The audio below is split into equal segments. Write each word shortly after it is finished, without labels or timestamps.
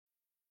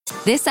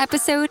This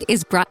episode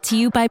is brought to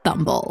you by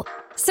Bumble.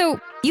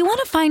 So, you want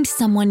to find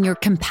someone you're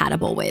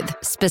compatible with,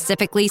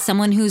 specifically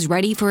someone who's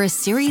ready for a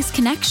serious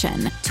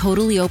connection,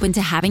 totally open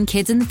to having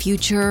kids in the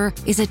future,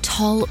 is a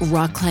tall,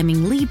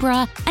 rock-climbing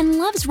Libra, and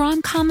loves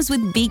rom-coms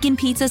with vegan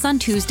pizzas on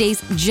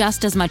Tuesdays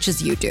just as much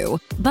as you do.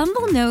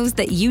 Bumble knows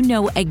that you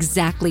know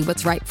exactly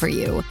what's right for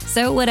you.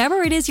 So whatever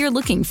it is you're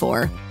looking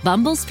for,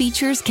 Bumble's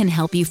features can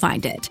help you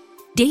find it.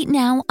 Date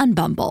now on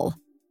Bumble.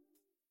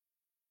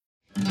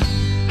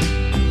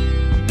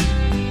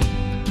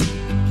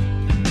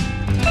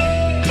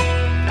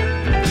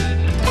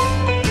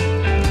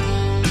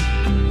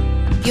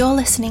 You're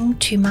listening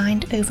to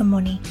Mind Over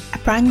Money, a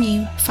brand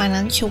new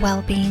financial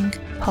wellbeing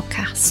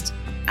podcast.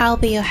 I'll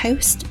be your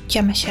host,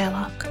 Gemma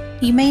Sherlock.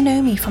 You may know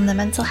me from the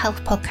mental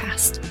health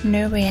podcast,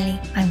 No Really,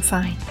 I'm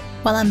Fine.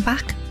 Well, I'm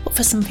back, but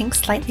for something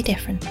slightly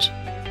different.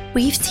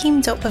 We've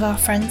teamed up with our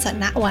friends at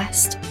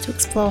NatWest to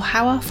explore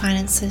how our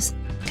finances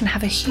can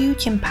have a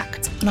huge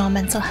impact on our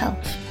mental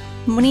health.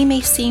 Money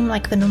may seem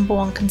like the number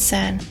one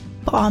concern,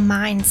 but our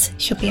minds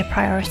should be a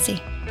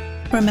priority.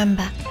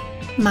 Remember,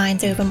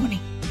 mind over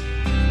money.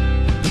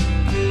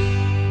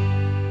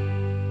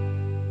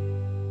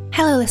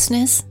 Hello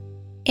listeners,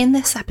 in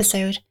this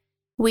episode,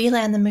 we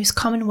learn the most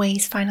common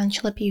ways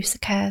financial abuse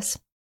occurs.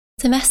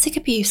 Domestic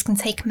abuse can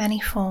take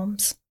many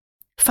forms.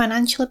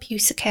 Financial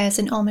abuse occurs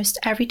in almost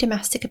every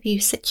domestic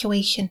abuse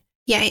situation,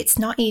 yet it's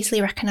not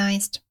easily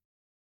recognised.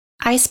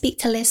 I speak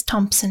to Liz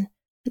Thompson,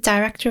 the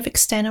Director of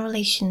External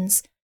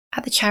Relations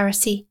at the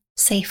charity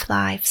Safe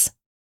Lives.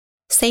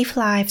 Safe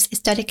Lives is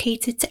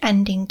dedicated to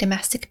ending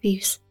domestic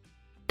abuse.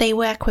 They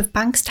work with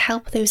banks to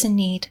help those in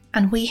need,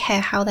 and we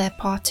hear how their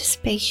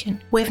participation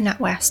with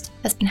NatWest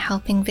has been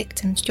helping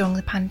victims during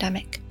the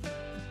pandemic.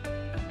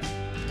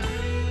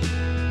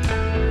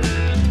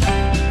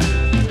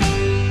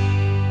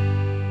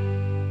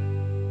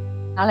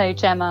 Hello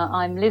Gemma,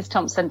 I'm Liz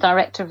Thompson,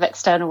 Director of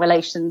External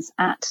Relations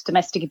at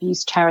domestic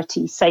abuse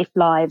charity Safe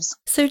Lives.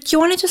 So do you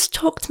want to just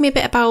talk to me a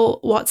bit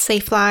about what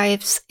Safe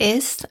Lives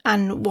is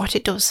and what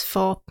it does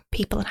for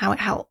people and how it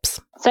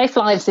helps? Safe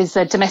Lives is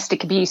a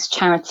domestic abuse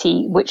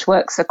charity which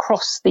works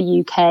across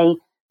the UK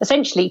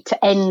essentially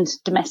to end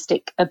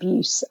domestic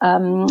abuse.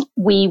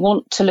 We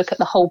want to look at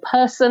the whole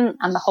person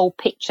and the whole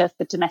picture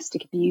for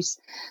domestic abuse.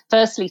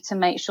 Firstly, to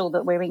make sure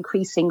that we're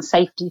increasing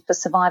safety for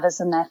survivors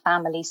and their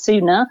families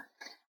sooner,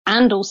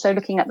 and also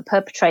looking at the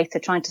perpetrator,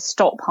 trying to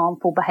stop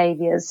harmful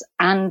behaviours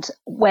and,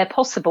 where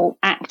possible,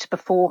 act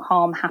before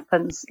harm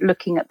happens,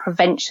 looking at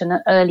prevention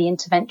and early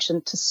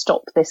intervention to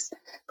stop this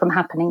from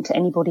happening to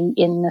anybody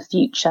in the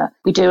future.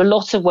 We do a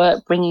lot of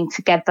work bringing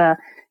together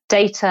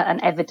data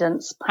and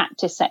evidence,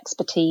 practice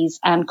expertise,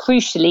 and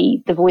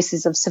crucially, the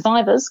voices of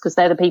survivors, because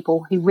they're the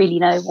people who really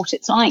know what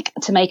it's like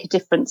to make a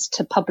difference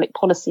to public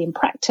policy and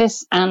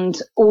practice,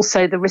 and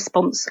also the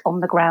response on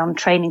the ground,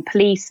 training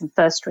police and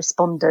first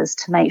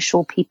responders to make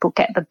sure people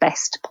get the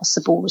best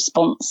possible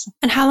response.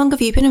 And how long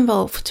have you been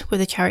involved with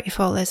the charity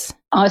for, Liz?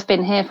 I've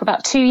been here for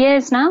about 2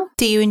 years now.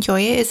 Do you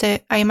enjoy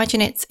it? I imagine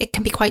it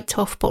can be quite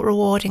tough but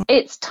rewarding.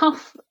 It's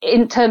tough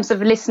in terms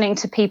of listening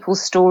to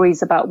people's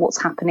stories about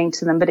what's happening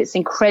to them, but it's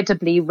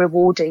incredibly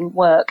rewarding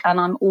work. And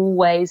I'm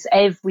always,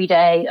 every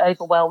day,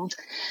 overwhelmed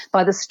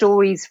by the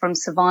stories from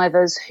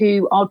survivors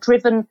who are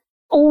driven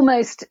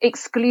almost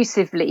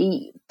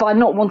exclusively by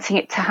not wanting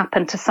it to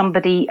happen to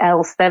somebody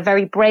else. They're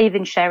very brave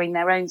in sharing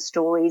their own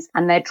stories,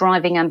 and their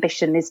driving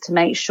ambition is to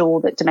make sure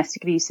that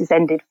domestic abuse is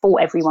ended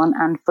for everyone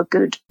and for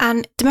good.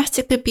 And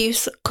domestic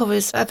abuse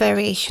covers a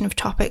variation of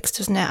topics,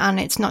 doesn't it? And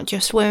it's not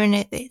just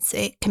women,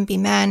 it can be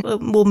men.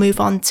 We'll move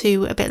on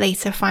to a bit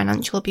later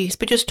financial abuse,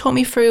 but just talk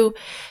me through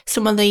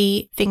some of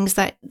the things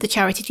that the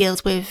charity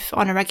deals with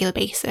on a regular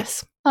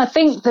basis. I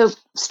think the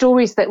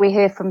stories that we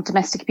hear from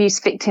domestic abuse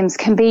victims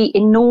can be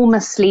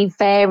enormously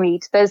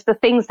varied. There's the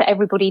things that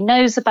everybody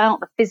knows about,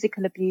 the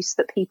physical abuse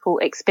that people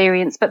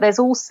experience, but there's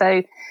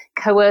also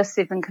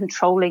coercive and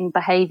controlling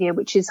behaviour,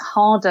 which is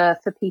harder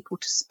for people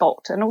to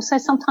spot, and also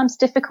sometimes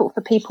difficult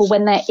for people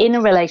when they're in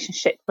a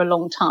relationship for a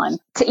long time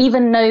to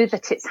even know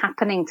that it's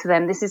happening to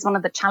them. This is one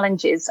of the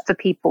challenges for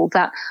people,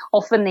 that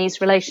often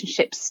these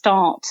relationships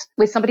start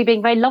with somebody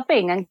being very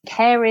loving and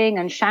caring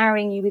and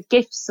showering you with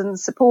gifts and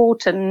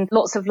support and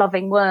lots of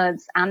loving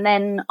words. And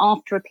then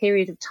after a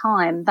period of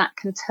time, that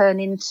can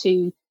turn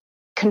into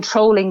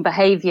controlling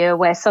behaviour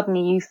where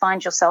suddenly you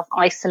find yourself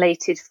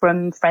isolated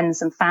from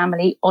friends and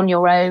family, on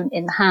your own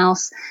in the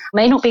house.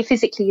 May not be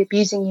physically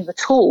abusing you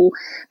at all,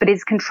 but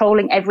is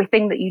controlling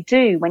everything that you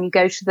do. When you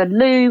go to the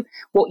loo,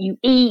 what you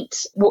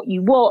eat, what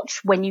you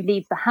watch, when you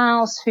leave the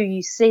house, who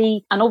you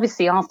see. And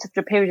obviously after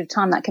a period of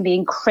time, that can be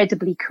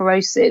incredibly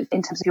corrosive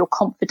in terms of your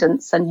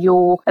confidence and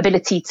your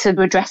ability to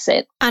redress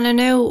it. And I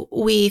know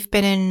we've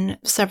been in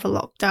several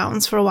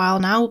lockdowns for a while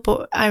now,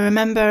 but I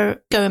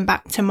remember going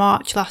back to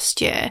March last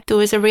year, there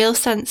was was a real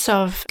sense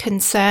of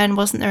concern,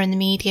 wasn't there, in the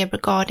media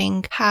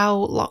regarding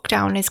how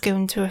lockdown is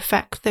going to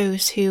affect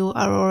those who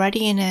are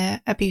already in an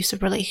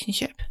abusive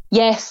relationship?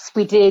 Yes,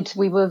 we did.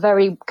 We were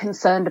very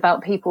concerned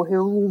about people who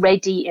are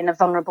already in a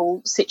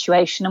vulnerable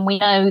situation. And we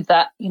know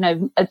that,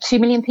 2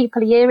 million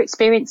people a year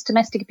experience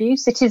domestic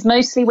abuse. It is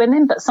mostly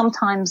women, but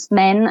sometimes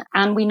men.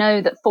 And we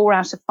know that 4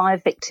 out of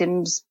 5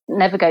 victims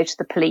never go to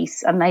the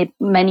police, and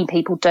many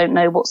people don't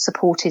know what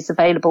support is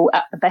available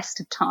at the best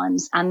of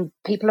times, and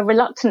people are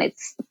reluctant. It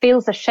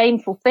feels a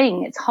shameful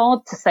thing. It's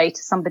hard to say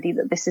to somebody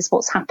that this is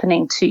what's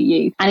happening to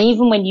you. And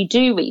even when you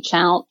do reach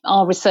out,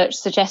 our research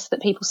suggests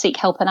that people seek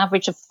help an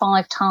average of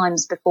 5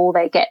 times before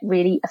they get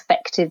really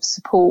effective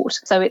support.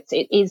 So it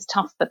is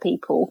tough for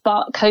people.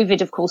 But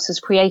COVID, of course, has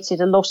created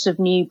a lot of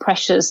new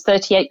pressures.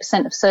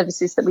 38% of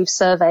services that we've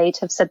surveyed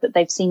have said that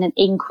they've seen an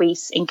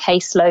increase in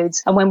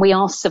caseloads. And when we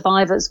asked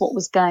survivors what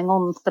was going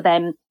on for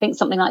them, I think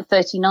something like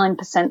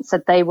 39%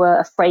 said they were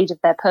afraid of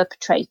their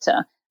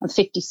perpetrator, and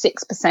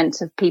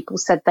 56% of people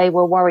said they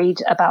were worried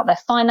about their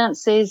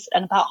finances,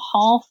 and about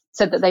half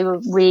said that they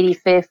were really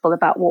fearful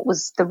about what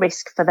was the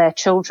risk for their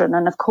children.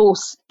 And of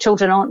course,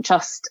 children aren't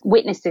just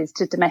witnesses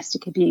to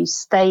domestic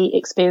abuse, they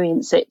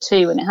experience it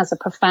too, and it has a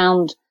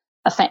profound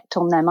effect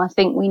on them. I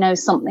think we know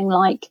something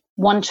like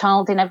 1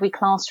 child in every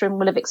classroom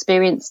will have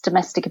experienced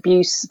domestic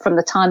abuse from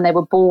the time they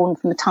were born,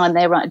 from the time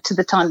they arrive to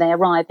the time they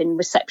arrive in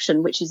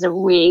reception, which is a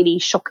really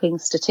shocking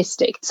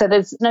statistic. So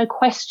there's no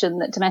question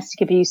that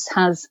domestic abuse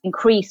has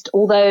increased,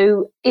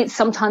 although it's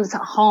sometimes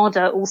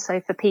harder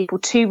also for people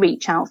to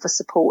reach out for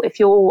support. If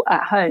you're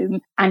at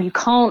home and you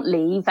can't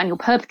leave and your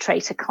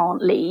perpetrator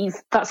can't leave,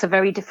 that's a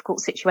very difficult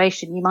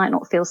situation. You might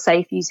not feel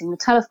safe using the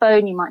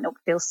telephone, you might not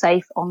feel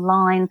safe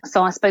online.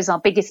 So I suppose our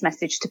biggest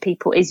message to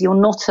people is you're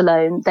not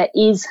alone. There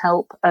is help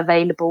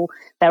available.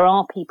 There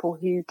are people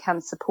who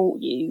can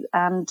support you,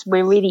 and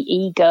we're really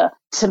eager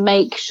to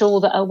make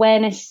sure that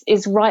awareness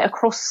is right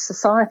across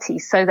society,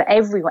 so that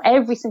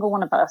every single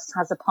one of us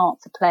has a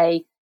part to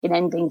play in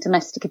ending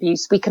domestic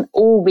abuse. We can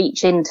all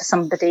reach into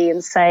somebody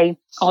and say,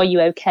 are you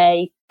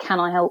okay? Can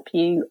I help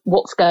you?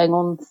 What's going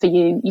on for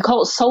you? You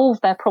can't solve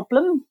their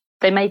problem.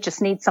 They may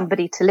just need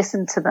somebody to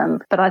listen to them.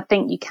 But I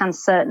think you can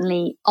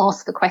certainly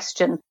ask the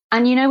question.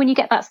 And when you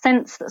get that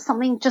sense that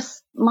something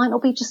just might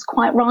not be just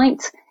quite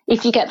right,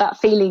 if you get that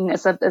feeling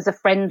as a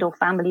friend or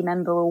family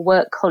member or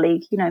work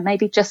colleague,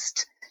 maybe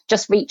just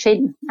reach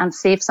in and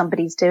see if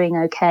somebody's doing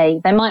okay.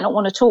 They might not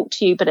want to talk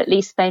to you, but at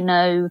least they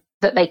know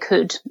that they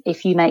could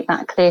if you make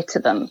that clear to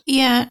them.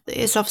 Yeah,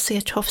 it's obviously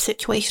a tough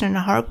situation and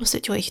a horrible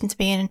situation to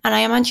be in. And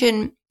I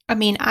imagine,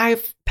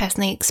 I've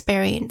personally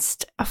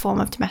experienced a form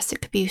of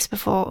domestic abuse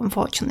before,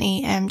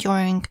 unfortunately,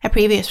 during a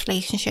previous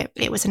relationship.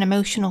 It was an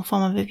emotional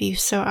form of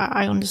abuse, so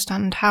I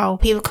understand how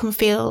people can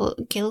feel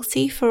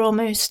guilty for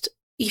almost,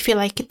 you feel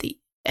like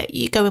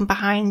you're going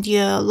behind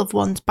your loved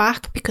one's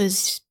back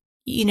because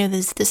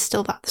there's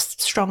still that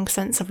strong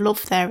sense of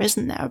love there,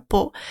 isn't there?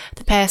 But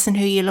the person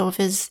who you love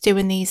is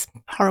doing these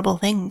horrible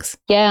things.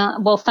 Yeah,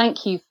 well,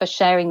 thank you for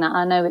sharing that.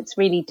 I know it's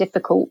really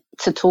difficult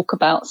to talk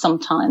about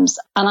sometimes.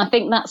 And I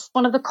think that's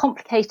one of the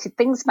complicated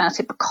things about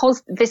it,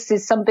 because this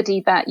is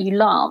somebody that you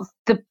love.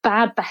 The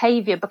bad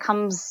behaviour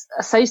becomes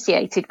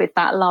associated with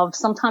that love,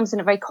 sometimes in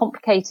a very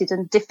complicated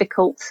and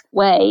difficult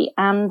way.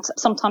 And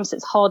sometimes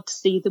it's hard to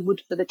see the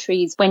wood for the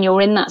trees when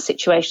you're in that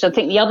situation. I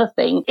think the other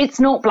thing, it's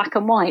not black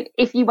and white.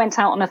 If you went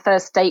out on a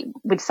first date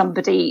with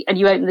somebody and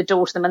you opened the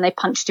door to them and they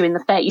punched you in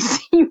the face,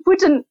 you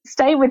wouldn't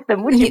stay with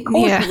them, would you? Of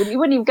course you wouldn't. You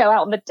wouldn't even go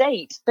out on the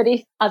date. But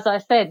if, as I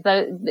said,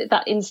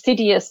 that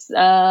insidious,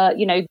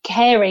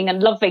 caring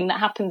and loving that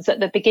happens at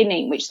the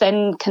beginning, which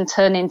then can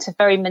turn into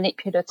very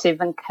manipulative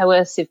and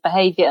coercive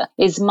behaviour,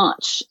 is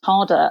much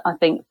harder, I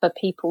think, for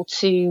people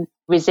to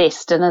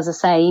resist, and as I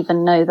say,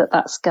 even know that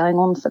that's going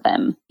on for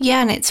them.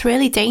 Yeah, and it's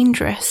really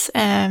dangerous,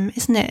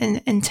 isn't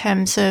it, in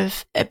terms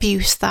of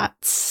abuse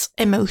that's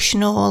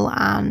emotional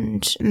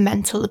and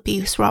mental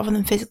abuse rather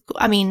than physical.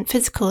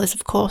 Physical is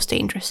of course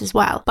dangerous as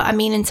well, but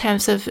in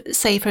terms of,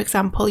 say for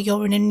example,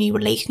 you're in a new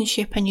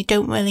relationship and you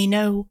don't really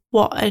know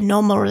what a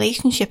normal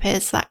relationship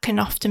is, that can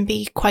often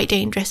be quite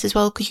dangerous as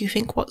well, because you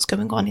think what's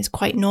going on is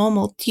quite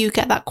normal. Do you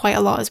get that quite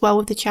a lot as well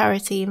with the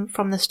charity, and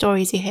from the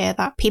stories you hear,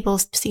 that people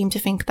seem to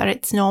think that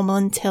it's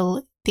normal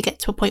until they get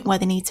to a point where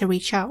they need to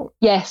reach out?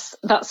 Yes,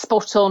 that's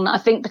spot on. I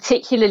think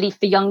particularly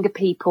for younger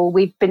people,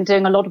 we've been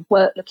doing a lot of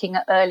work looking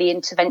at early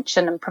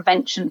intervention and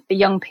prevention for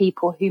young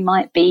people who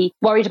might be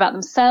worried about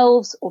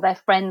themselves or their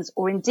friends,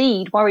 or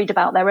indeed worried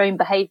about their own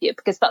behaviour,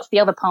 because that's the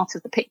other part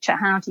of the picture.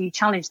 How do you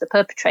challenge the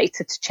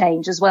perpetrator to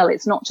change as well?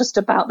 It's not just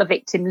about the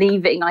victim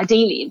leaving.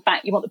 Ideally, in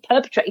fact, you want the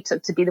perpetrator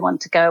to be the one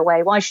to go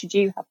away. Why should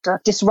you have to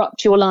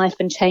disrupt your life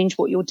and change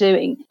what you're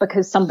doing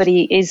because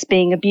somebody is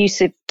being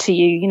abusive to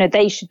you?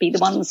 They should be the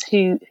ones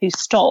who who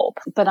stop.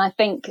 But I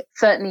think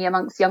certainly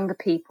amongst younger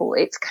people,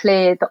 it's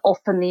clear that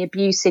often the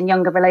abuse in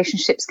younger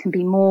relationships can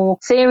be more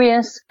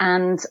serious.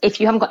 And if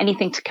you haven't got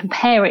anything to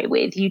compare it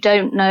with, you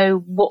don't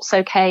know what's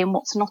okay and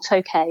what's not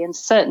okay. And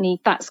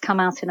certainly that's come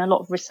out in a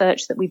lot of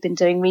research that we've been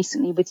doing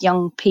recently with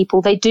young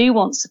people. They do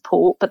want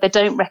support, but they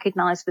don't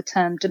recognise the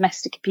term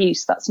domestic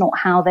abuse. That's not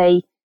how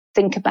they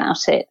think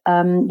about it.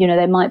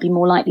 They might be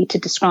more likely to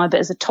describe it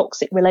as a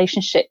toxic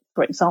relationship,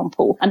 for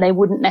example, and they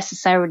wouldn't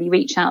necessarily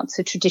reach out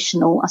to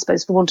traditional, I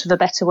suppose, for want of a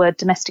better word,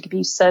 domestic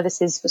abuse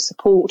services for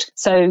support.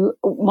 So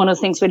one of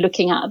the things we're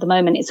looking at the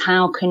moment is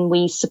how can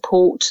we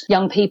support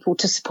young people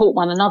to support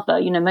one another?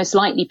 Most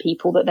likely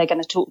people that they're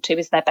going to talk to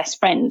is their best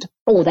friend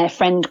or their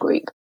friend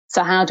group.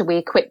 So how do we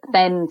equip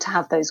them to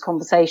have those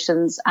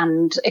conversations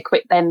and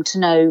equip them to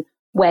know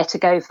where to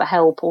go for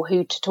help or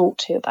who to talk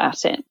to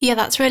about it? Yeah,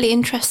 that's really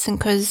interesting,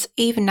 because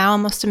even now, I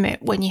must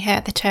admit, when you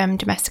hear the term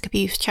domestic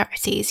abuse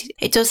charities,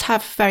 it does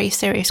have very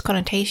serious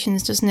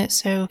connotations, doesn't it?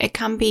 So it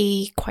can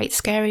be quite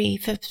scary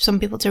for some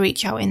people to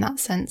reach out in that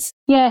sense.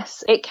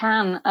 Yes, it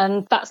can.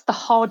 And that's the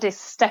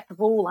hardest step of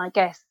all, I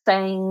guess,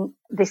 saying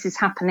this is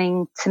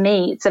happening to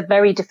me. It's a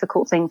very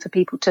difficult thing for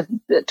people to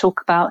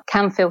talk about.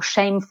 Can feel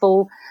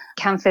shameful,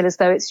 can feel as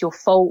though it's your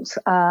fault.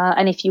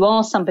 And if you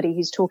are somebody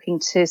who's talking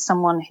to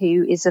someone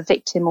who is a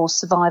victim or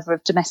survivor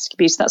of domestic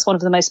abuse, that's one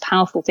of the most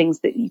powerful things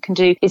that you can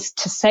do, is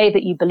to say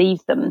that you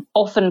believe them.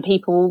 Often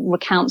people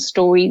recount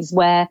stories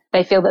where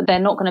they feel that they're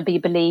not going to be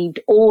believed,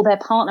 or their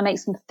partner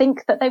makes them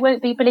think that they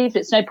won't be believed.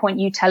 It's no point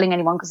you telling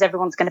anyone because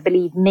everyone's going to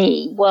believe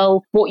me.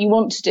 Well, what you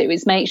want to do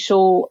is make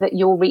sure that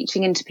you're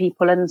reaching into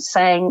people and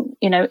saying,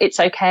 it's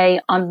okay,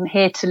 I'm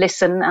here to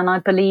listen and I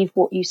believe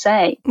what you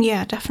say.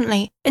 Yeah,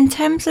 definitely. In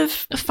terms of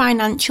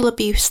financial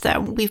abuse,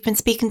 though, we've been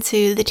speaking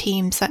to the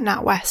teams at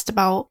NatWest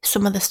about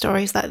some of the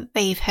stories that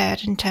they've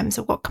heard in terms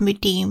of what can be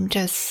deemed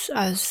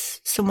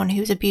as someone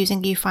who's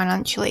abusing you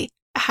financially.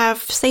 Have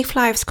Safe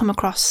Lives come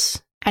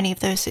across any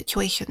of those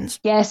situations?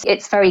 Yes,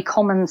 it's very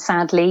common,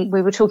 sadly.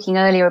 We were talking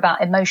earlier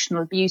about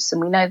emotional abuse,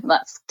 and we know that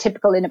that's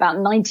typical in about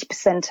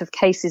 90% of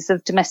cases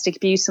of domestic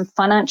abuse, and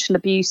financial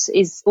abuse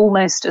is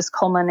almost as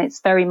common.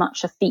 It's very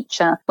much a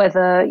feature,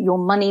 whether your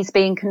money's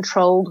being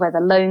controlled, whether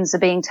loans are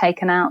being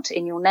taken out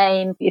in your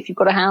name, if you've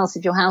got a house,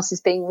 if your house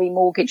is being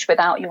remortgaged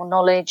without your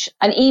knowledge,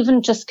 and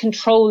even just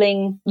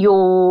controlling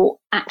your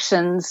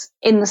actions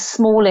in the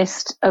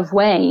smallest of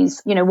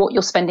ways, what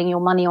you're spending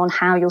your money on,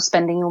 how you're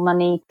spending your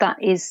money.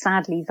 That is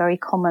sadly very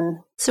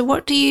common. So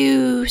what do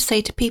you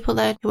say to people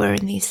that who are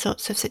in these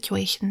sorts of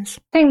situations?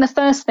 I think the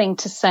first thing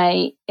to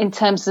say, in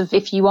terms of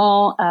if you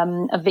are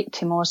a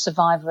victim or a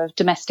survivor of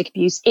domestic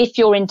abuse, if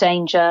you're in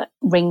danger,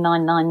 ring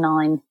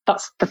 999.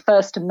 That's the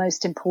first and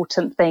most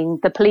important thing.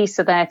 The police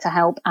are there to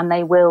help and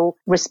they will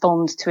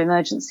respond to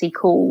emergency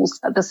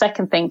calls. The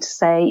second thing to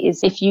say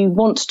is if you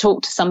want to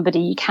talk to somebody,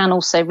 you can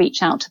also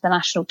reach out to the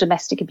National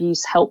Domestic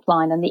Abuse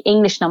Helpline, and the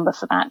English number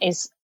for that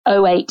is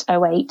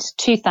 0808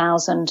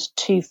 2000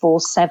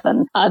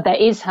 247. There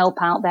is help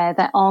out there.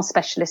 There are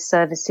specialist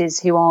services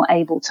who are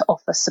able to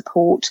offer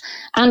support.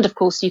 And of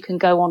course, you can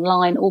go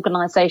online.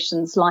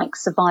 Organisations like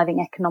Surviving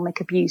Economic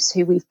Abuse,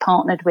 who we've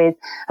partnered with,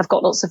 have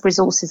got lots of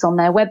resources on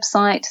their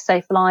website.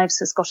 Safe Lives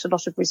has got a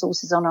lot of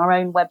resources on our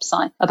own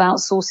website about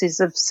sources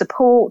of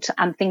support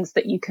and things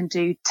that you can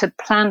do to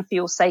plan for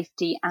your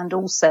safety and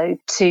also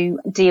to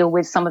deal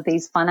with some of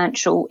these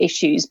financial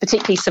issues,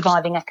 particularly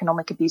surviving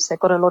economic abuse. They've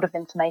got a lot of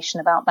information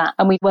about that.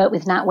 And we worked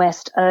with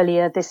NatWest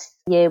earlier this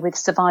year with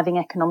surviving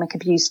economic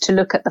abuse to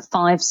look at the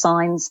 5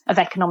 signs of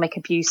economic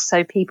abuse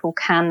so people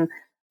can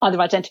either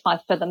identify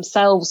for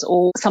themselves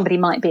or somebody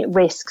might be at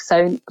risk.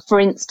 So, for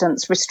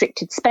instance,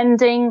 restricted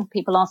spending,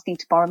 people asking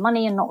to borrow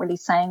money and not really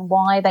saying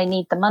why they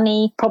need the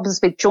money, problems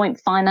with joint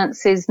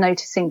finances,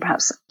 noticing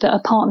perhaps that a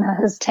partner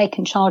has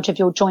taken charge of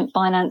your joint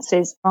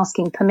finances,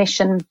 asking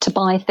permission to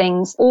buy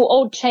things, or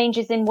odd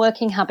changes in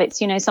working habits,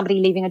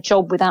 somebody leaving a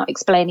job without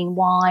explaining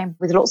why,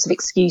 with lots of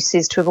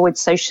excuses to avoid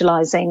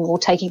socialising or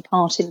taking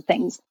part in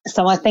things.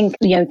 So I think,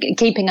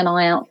 keeping an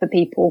eye out for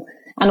people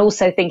and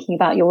also thinking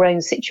about your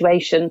own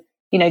situation,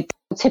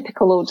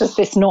 typical, or does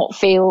this not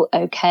feel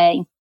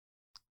okay?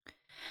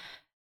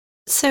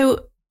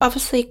 So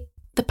obviously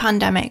the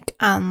pandemic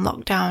and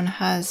lockdown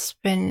has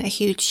been a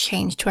huge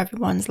change to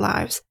everyone's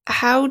lives.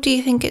 How do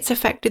you think it's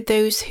affected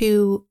those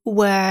who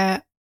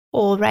were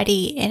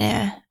already in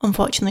a,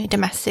 unfortunately,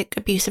 domestic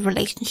abusive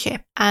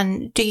relationship?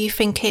 And do you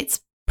think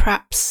it's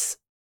perhaps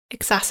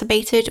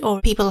exacerbated,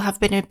 or people have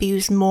been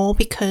abused more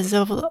because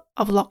of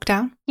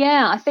lockdown?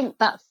 Yeah, I think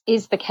that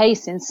is the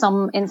case in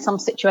some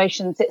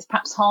situations. It's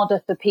perhaps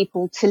harder for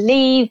people to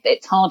leave.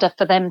 It's harder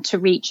for them to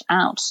reach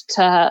out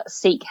to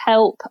seek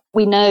help.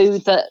 We know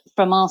that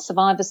from our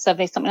survivor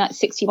survey, something like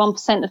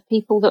 61% of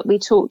people that we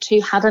talked to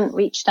hadn't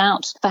reached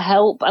out for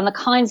help. And the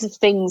kinds of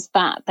things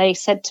that they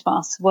said to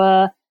us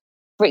were,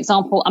 for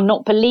example, I'm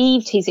not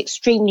believed. He's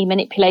extremely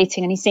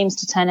manipulating and he seems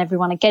to turn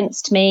everyone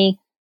against me.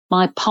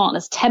 My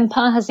partner's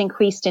temper has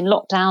increased in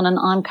lockdown and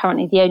I'm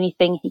currently the only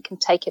thing he can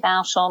take it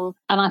out on.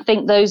 And I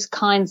think those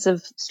kinds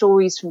of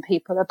stories from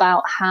people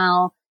about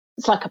how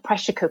it's like a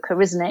pressure cooker,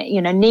 isn't it?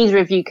 You know, neither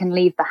of you can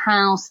leave the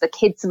house. The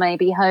kids may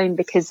be home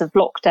because of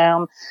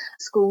lockdown,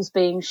 schools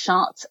being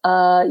shut.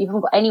 You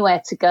haven't got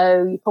anywhere to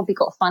go. You've probably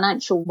got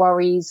financial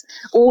worries.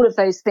 All of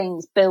those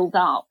things build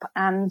up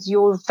and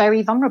you're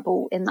very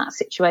vulnerable in that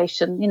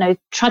situation. You know,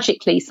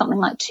 tragically, something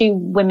like 2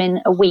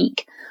 women a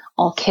week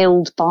are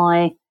killed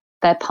by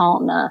their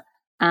partner.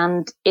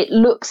 And it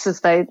looks as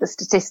though the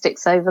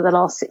statistics over the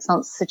last 6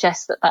 months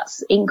suggest that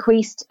that's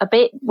increased a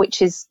bit,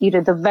 which is, you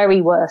know, the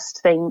very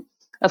worst thing,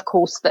 of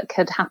course, that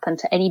could happen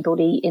to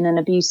anybody in an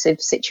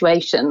abusive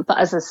situation. But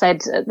as I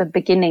said at the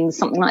beginning,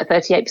 something like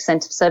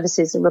 38% of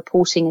services are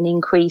reporting an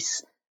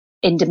increase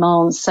in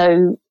demand.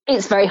 So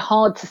it's very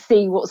hard to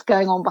see what's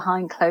going on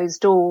behind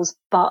closed doors.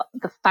 But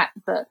the fact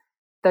that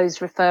those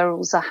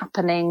referrals are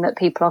happening, that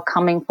people are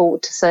coming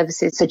forward to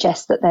services,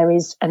 suggests that there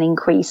is an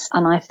increase.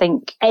 And I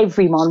think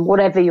everyone,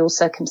 whatever your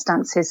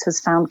circumstances,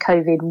 has found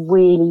COVID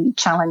really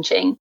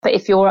challenging. But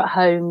if you're at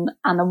home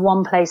and the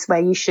one place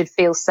where you should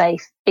feel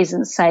safe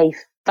isn't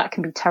safe, that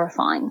can be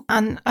terrifying.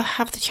 And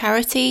have the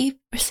charity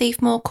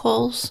received more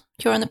calls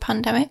during the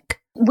pandemic?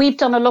 We've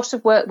done a lot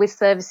of work with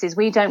services.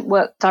 We don't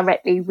work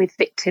directly with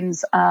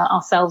victims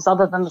ourselves,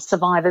 other than the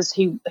survivors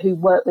who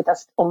work with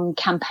us on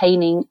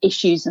campaigning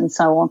issues and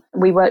so on.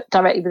 We work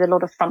directly with a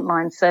lot of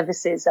frontline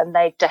services, and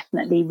they've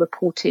definitely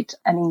reported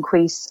an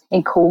increase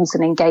in calls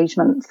and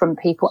engagement from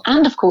people.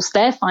 And of course,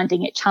 they're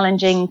finding it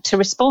challenging to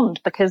respond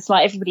because,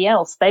 like everybody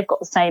else, they've got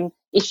the same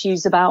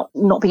issues about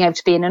not being able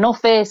to be in an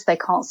office. They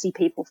can't see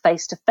people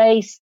face to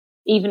face.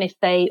 Even if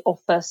they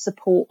offer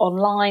support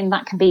online,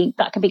 that can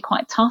be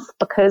quite tough,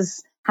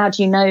 because how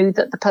do you know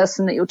that the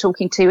person that you're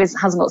talking to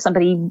hasn't got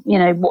somebody, you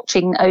know,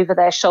 watching over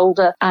their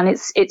shoulder? And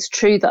it's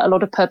true that a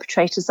lot of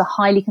perpetrators are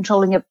highly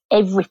controlling of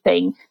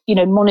everything, you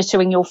know,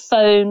 monitoring your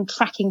phone,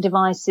 tracking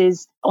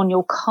devices on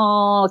your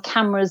car,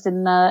 cameras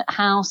in the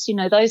house, you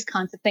know, those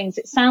kinds of things.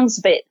 It sounds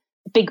a bit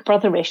Big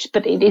Brotherish,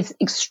 but it is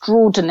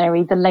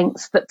extraordinary the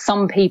lengths that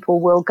some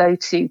people will go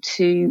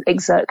to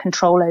exert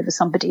control over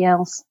somebody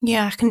else.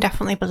 Yeah, I can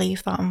definitely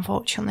believe that,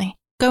 unfortunately.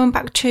 Going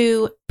back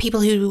to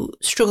people who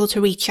struggle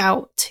to reach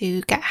out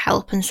to get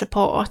help and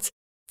support,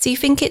 do you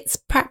think it's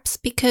perhaps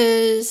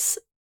because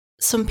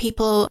some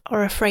people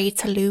are afraid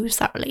to lose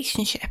that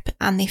relationship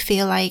and they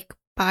feel like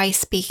by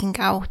speaking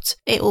out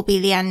it will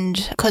be the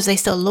end, because they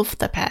still love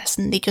the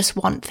person, they just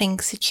want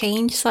things to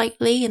change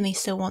slightly and they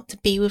still want to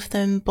be with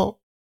them? But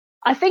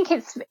I think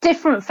it's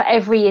different for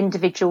every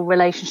individual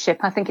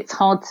relationship. I think it's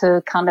hard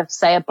to kind of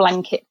say a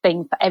blanket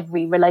thing for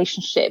every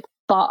relationship.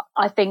 But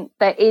I think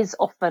there is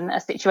often a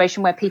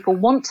situation where people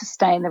want to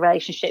stay in the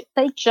relationship.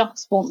 They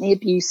just want the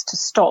abuse to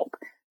stop.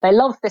 They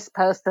love this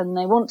person,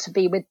 they want to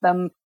be with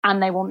them,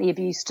 and they want the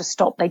abuse to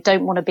stop. They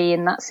don't want to be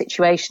in that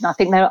situation. I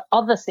think there are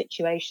other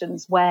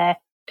situations where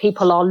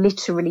people are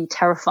literally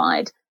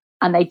terrified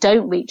and they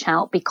don't reach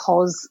out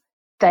because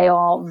they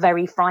are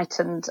very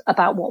frightened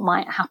about what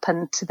might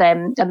happen to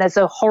them. And there's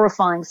a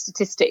horrifying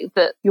statistic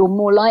that you're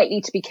more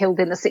likely to be killed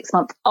in the 6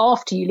 months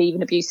after you leave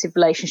an abusive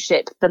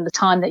relationship than the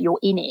time that you're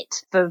in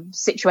it, for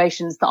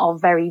situations that are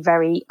very,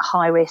 very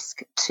high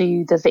risk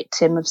to the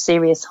victim of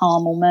serious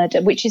harm or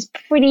murder, which is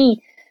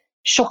pretty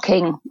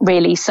shocking,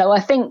 really. So I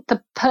think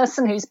the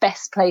person who's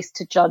best placed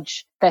to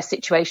judge their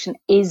situation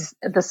is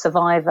the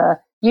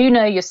survivor. You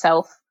know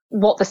yourself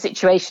what the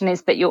situation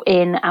is that you're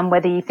in and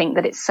whether you think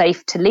that it's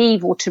safe to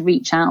leave or to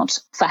reach out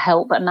for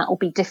help. And that will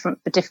be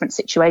different for different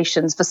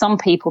situations. For some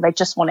people, they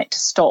just want it to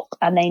stop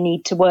and they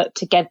need to work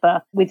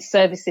together with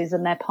services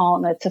and their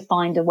partner to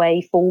find a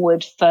way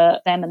forward for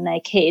them and their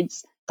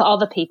kids. For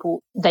other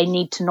people, they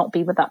need to not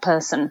be with that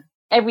person.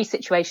 Every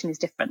situation is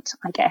different,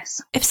 I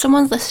guess. If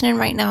someone's listening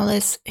right now,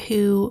 Liz,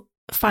 who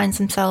finds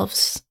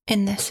themselves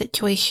in this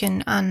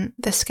situation and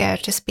they're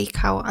scared to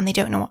speak out and they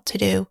don't know what to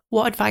do,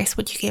 what advice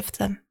would you give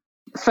them?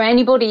 For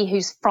anybody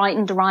who's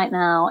frightened right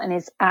now and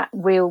is at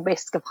real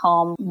risk of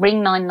harm,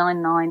 ring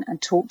 999 and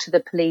talk to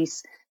the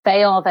police.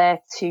 They are there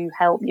to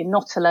help. You're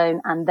not alone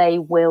and they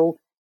will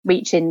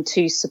reach in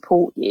to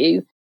support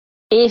you.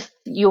 If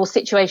your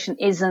situation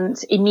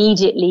isn't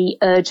immediately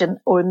urgent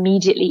or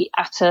immediately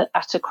at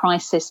a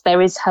crisis,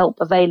 there is help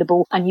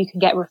available and you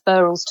can get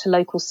referrals to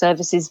local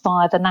services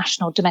via the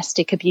National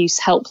Domestic Abuse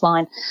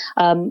Helpline,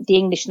 the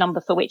English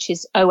number for which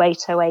is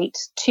 0808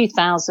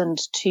 2000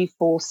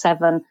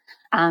 247.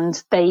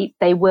 And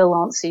they will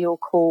answer your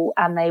call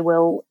and they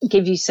will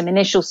give you some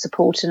initial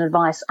support and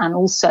advice and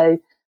also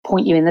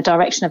point you in the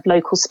direction of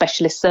local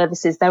specialist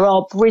services. There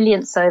are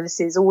brilliant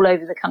services all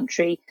over the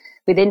country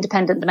with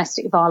independent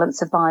domestic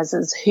violence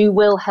advisors who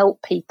will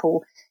help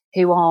people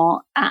who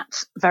are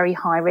at very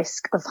high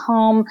risk of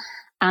harm,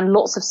 and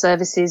lots of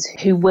services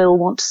who will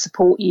want to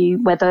support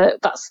you, whether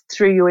that's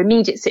through your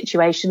immediate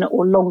situation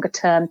or longer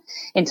term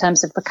in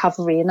terms of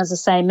recovery. And as I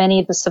say,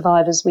 many of the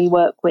survivors we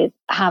work with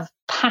have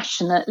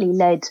passionately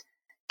led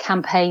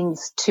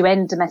campaigns to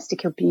end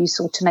domestic abuse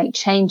or to make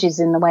changes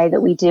in the way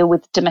that we deal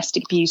with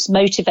domestic abuse,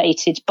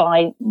 motivated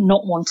by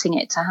not wanting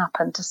it to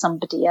happen to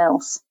somebody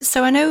else.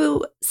 So I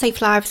know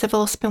Safe Lives have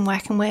also been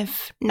working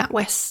with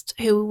NatWest,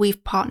 who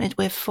we've partnered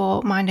with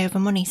for Mind Over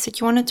Money. So do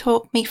you want to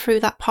talk me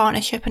through that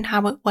partnership and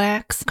how it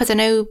works? Because I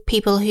know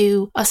people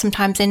who are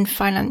sometimes in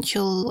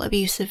financial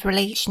abusive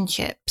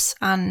relationships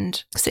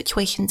and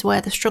situations where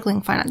they're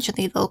struggling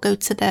financially, they'll go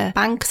to the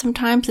bank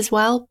sometimes as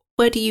well.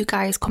 Where do you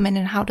guys come in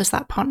and how does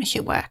that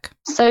partnership work?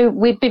 So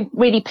we've been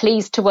really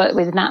pleased to work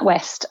with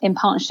NatWest in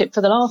partnership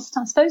for the last,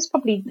 I suppose,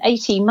 probably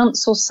 18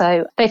 months or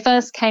so. They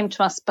first came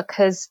to us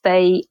because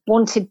they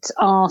wanted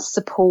our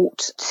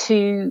support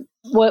to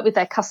work with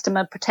their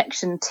customer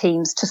protection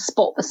teams to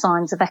spot the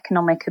signs of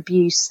economic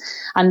abuse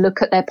and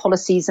look at their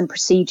policies and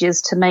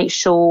procedures to make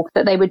sure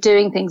that they were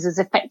doing things as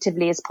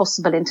effectively as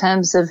possible in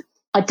terms of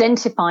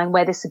identifying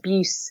where this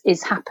abuse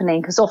is happening,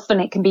 because often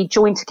it can be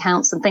joint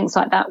accounts and things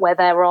like that where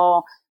there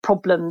are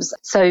problems.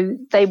 So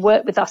they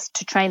worked with us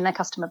to train their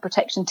customer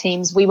protection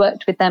teams. We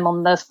worked with them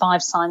on the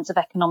 5 Signs of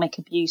Economic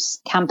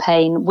Abuse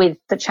campaign with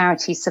the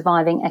charity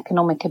Surviving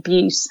Economic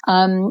Abuse.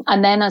 And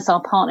then as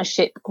our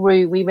partnership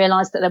grew, we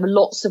realised that there were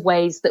lots of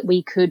ways that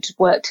we could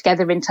work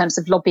together in terms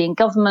of lobbying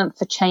government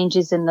for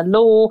changes in the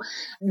law,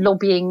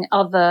 lobbying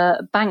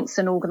other banks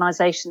and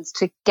organisations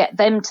to get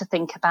them to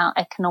think about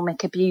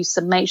economic abuse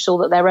and make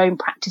sure that their own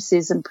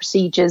practices and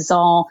procedures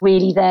are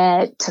really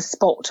there to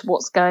spot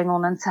what's going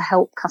on and to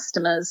help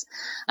customers.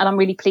 And I'm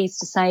really pleased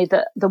to say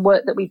that the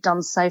work that we've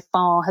done so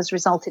far has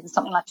resulted in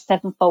something like a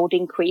 7-fold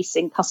increase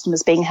in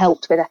customers being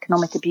helped with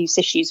economic abuse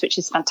issues, which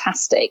is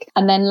fantastic.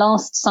 And then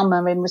last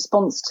summer, in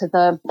response to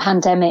the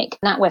pandemic,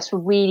 NatWest were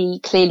really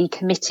clearly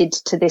committed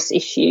to this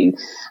issue.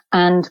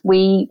 And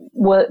we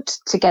worked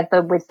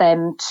together with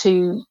them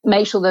to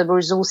make sure there were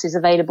resources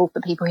available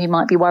for people who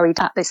might be worried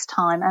at this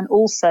time. And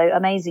also,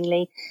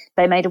 amazingly,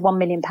 they made a £1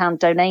 million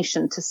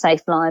donation to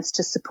Safe Lives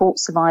to support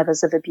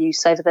survivors of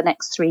abuse over the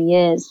next 3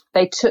 years.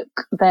 They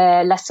took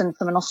their lesson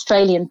from an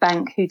Australian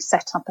bank who'd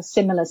set up a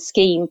similar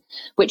scheme,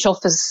 which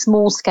offers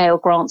small-scale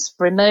grants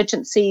for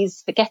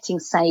emergencies, for getting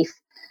safe,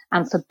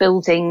 and for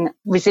building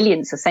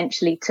resilience,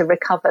 essentially, to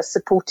recover,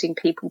 supporting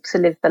people to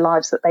live the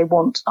lives that they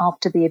want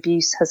after the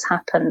abuse has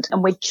happened.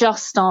 And we're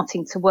just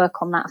starting to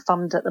work on that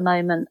fund at the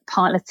moment,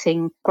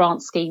 piloting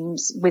grant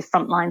schemes with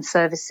frontline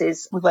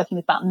services. We're working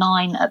with about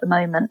 9 at the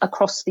moment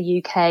across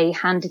the UK,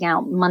 handing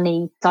out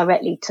money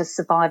directly to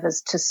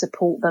survivors to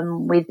support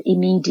them with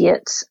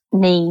immediate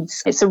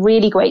needs. It's a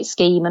really great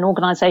scheme, and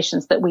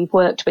organisations that we've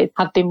worked with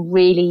have been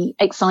really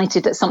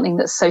excited at something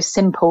that's so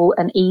simple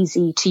and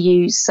easy to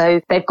use.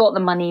 So they've got the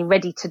money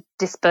ready to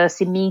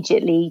disperse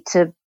immediately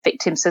to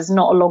victims. There's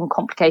not a long,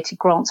 complicated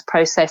grants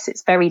process.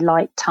 It's very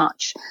light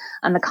touch.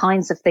 And the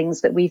kinds of things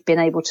that we've been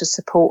able to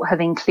support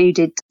have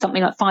included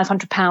something like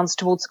 £500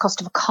 towards the cost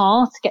of a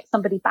car to get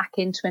somebody back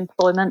into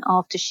employment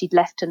after she'd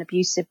left an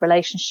abusive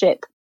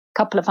relationship, a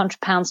couple of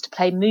 £100 to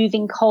pay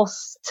moving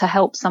costs to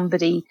help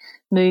somebody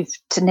move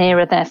to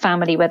nearer their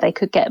family where they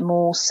could get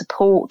more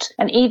support,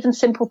 and even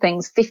simple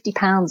things,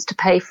 £50 to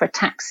pay for a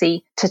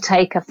taxi to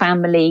take a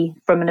family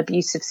from an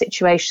abusive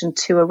situation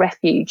to a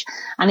refuge.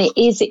 And it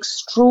is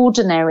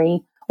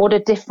extraordinary what a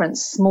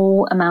difference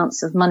small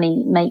amounts of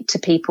money make to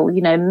people.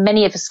 You know,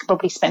 many of us could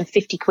probably spend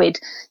 50 quid,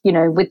 you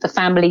know, with the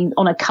family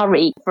on a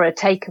curry for a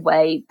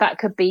takeaway. That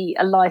could be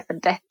a life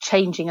and death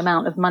changing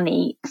amount of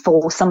money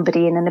for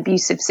somebody in an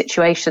abusive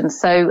situation.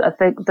 So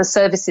the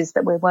services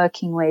that we're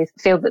working with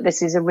feel that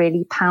this is a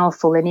really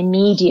powerful and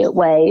immediate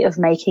way of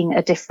making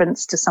a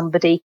difference to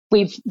somebody.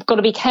 We've got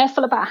to be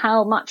careful about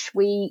how much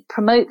we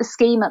promote the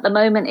scheme at the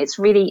moment. It's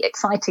really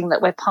exciting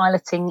that we're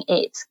piloting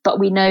it, but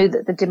we know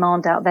that the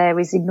demand out there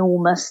is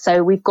enormous.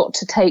 So we've got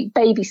to take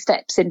baby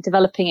steps in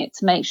developing it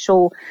to make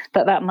sure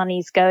that that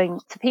money's going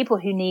to people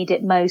who need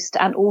it most,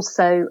 and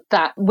also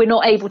that we're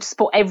not able to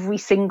support every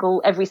single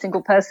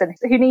person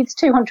who needs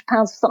 £200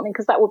 for something,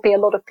 because that would be a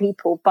lot of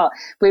people. But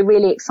we're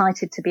really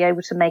excited to be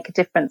able to make a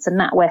difference, and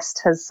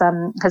NatWest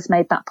has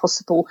made that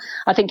possible.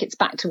 I think it's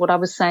back to what I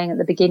was saying at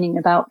the beginning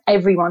about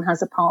everyone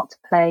has a part to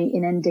play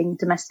in ending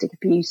domestic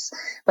abuse,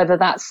 whether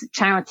that's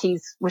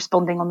charities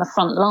responding on the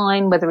front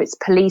line, whether it's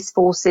police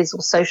forces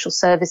or social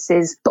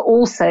services, but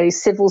also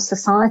civil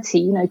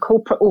society, you know,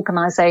 corporate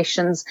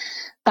organisations,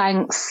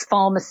 banks,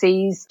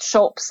 pharmacies,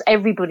 shops.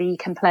 Everybody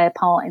can play a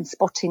part in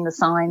spotting the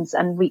signs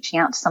and reaching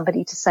out to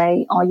somebody to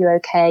say, are you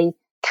okay?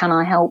 Can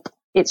I help?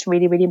 It's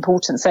really, really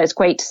important. So it's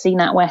great to see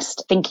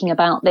NatWest thinking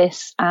about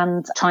this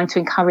and trying to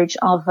encourage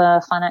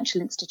other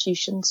financial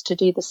institutions to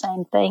do the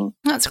same thing.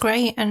 That's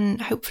great.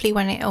 And hopefully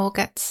when it all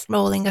gets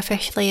rolling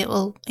officially, it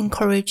will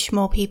encourage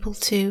more people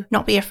to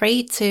not be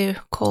afraid to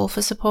call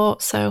for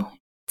support. So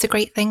It's a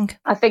great thing.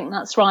 I think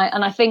that's right.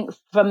 And I think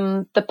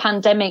from the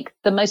pandemic,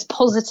 the most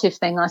positive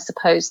thing, I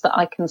suppose, that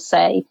I can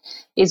say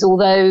is,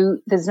 although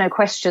there's no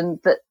question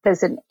that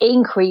there's an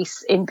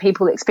increase in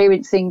people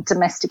experiencing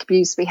domestic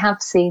abuse, we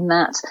have seen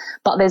that,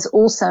 but there's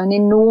also an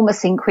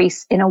enormous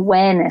increase in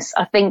awareness.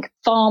 I think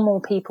far more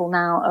people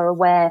now are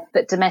aware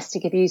that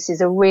domestic abuse is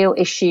a real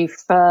issue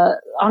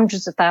for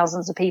hundreds of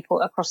thousands of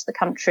people across the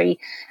country,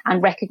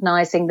 and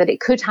recognizing that it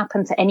could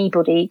happen to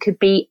anybody. It could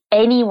be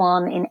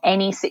anyone in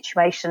any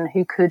situation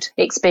who could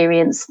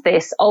experience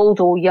this, old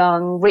or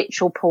young,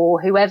 rich or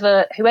poor,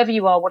 whoever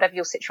you are, whatever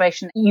your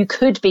situation, you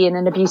could be in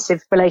an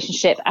abusive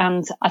relationship.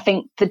 And I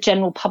think the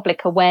general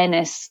public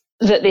awareness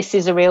that this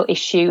is a real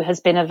issue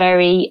has been a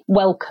very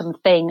welcome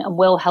thing and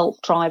will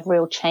help drive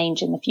real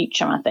change in the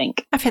future, I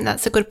think. I think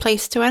that's a good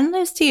place to end,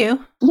 Liz. Do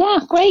you? Yeah,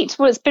 great.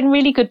 Well, it's been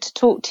really good to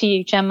talk to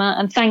you, Gemma,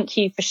 and thank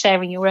you for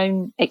sharing your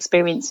own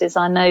experiences.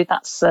 I know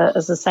that's,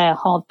 as I say, a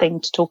hard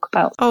thing to talk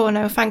about. Oh,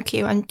 no, thank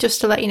you. And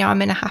just to let you know,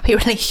 I'm in a happy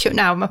relationship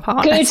now with my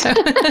partner. Good. So.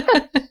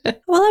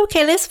 Well,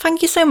 okay, Liz,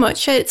 thank you so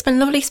much. It's been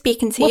lovely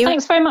speaking to you.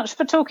 Thanks very much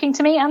for talking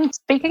to me, and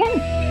speak again.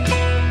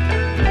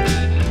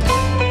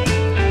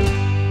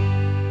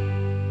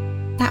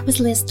 That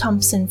was Liz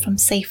Thompson from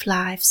Safe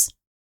Lives.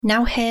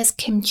 Now here's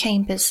Kim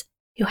Chambers,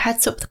 who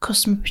heads up the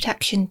customer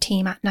protection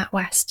team at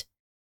NatWest.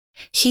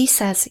 She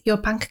says your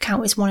bank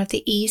account is one of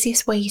the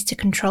easiest ways to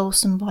control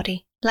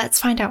somebody. Let's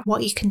find out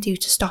what you can do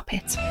to stop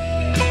it.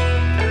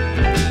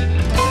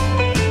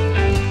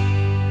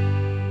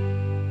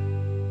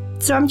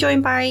 So I'm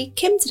joined by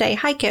Kim today.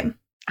 Hi, Kim.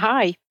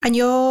 Hi. And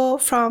you're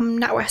from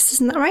NatWest,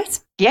 isn't that right?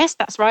 Yes,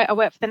 that's right. I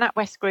work for the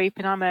NatWest Group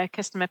and I'm a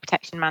customer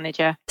protection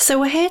manager. So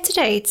we're here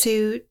today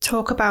to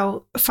talk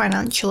about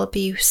financial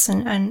abuse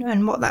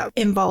and what that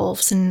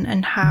involves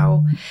and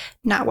how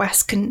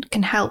NatWest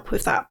can help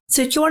with that.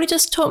 So do you want to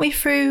just talk me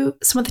through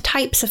some of the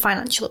types of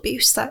financial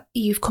abuse that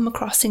you've come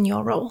across in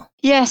your role?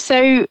 Yeah,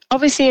 so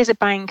obviously as a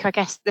bank, I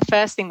guess the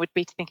first thing would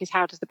be to think is,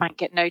 how does the bank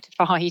get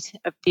notified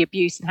of the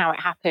abuse and how it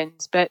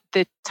happens? But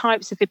the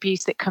types of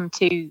abuse that come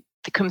through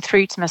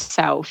to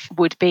myself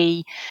would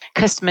be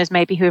customers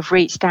maybe who have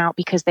reached out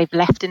because they've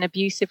left an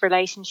abusive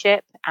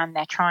relationship and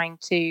they're trying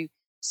to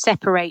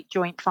separate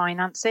joint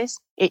finances.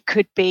 It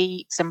could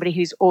be somebody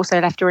who's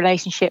also left a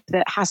relationship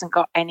that hasn't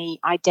got any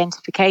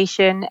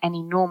identification,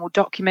 any normal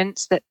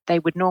documents that they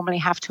would normally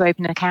have to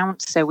open an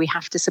account. So we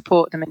have to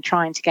support them in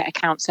trying to get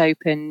accounts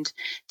opened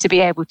to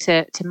be able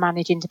to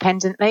manage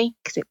independently,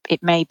 because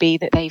it may be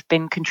that they've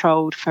been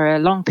controlled for a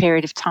long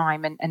period of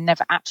time and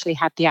never actually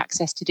had the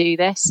access to do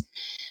this.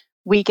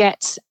 We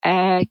get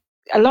a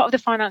lot of the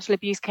financial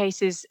abuse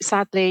cases,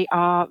 sadly,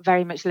 are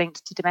very much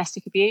linked to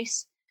domestic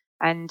abuse,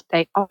 and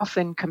they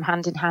often come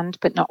hand in hand,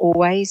 but not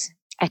always.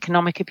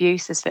 Economic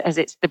abuse, as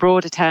it's the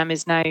broader term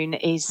is known,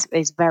 is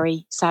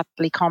very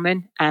sadly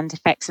common and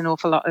affects an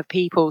awful lot of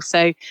people.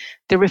 So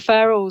the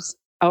referrals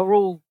are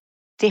all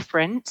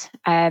different,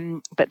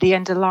 but the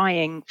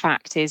underlying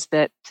fact is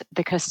that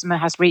the customer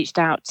has reached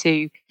out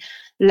to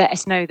let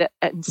us know that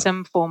in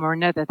some form or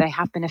another they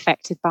have been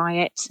affected by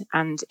it,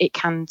 and it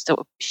can sort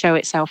of show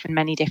itself in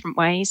many different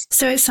ways.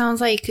 So it sounds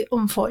like,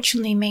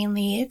 unfortunately,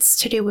 mainly it's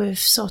to do with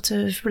sort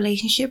of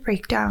relationship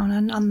breakdown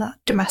and on that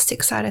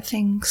domestic side of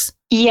things.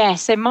 Yeah,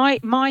 so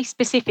my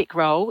specific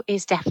role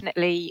is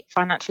definitely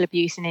financial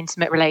abuse in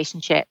intimate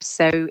relationships.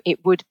 So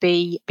it would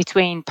be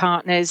between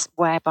partners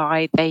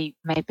whereby they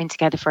may have been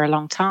together for a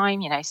long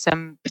time,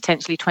 some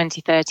potentially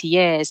 20, 30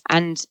 years,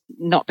 and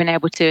not been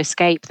able to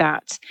escape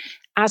that.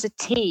 As a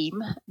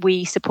team,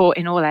 we support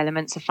in all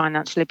elements of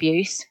financial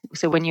abuse.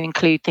 So when you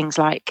include things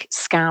like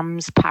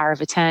scams, power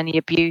of attorney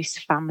abuse,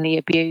 family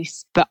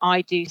abuse, but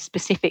I do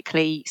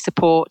specifically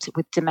support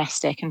with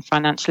domestic and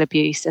financial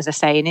abuse, as I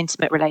say, in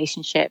intimate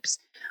relationships,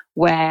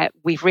 where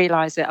we've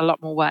realised that a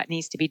lot more work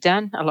needs to be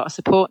done, a lot of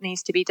support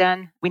needs to be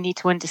done. We need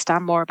to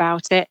understand more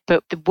about it.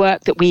 But the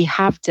work that we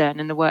have done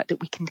and the work that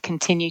we can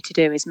continue to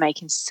do is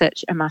making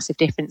such a massive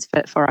difference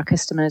for our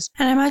customers.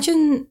 And I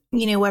imagine,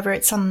 whether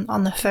it's on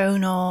the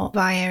phone or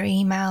via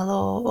email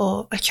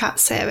or a chat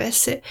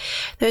service,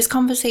 those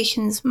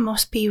conversations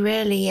must be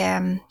really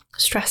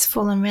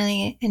stressful and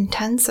really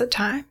intense at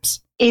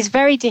times. Is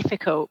very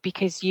difficult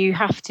because you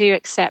have to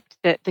accept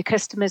that the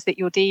customers that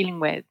you're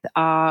dealing with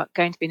are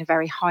going to be in a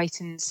very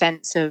heightened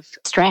sense of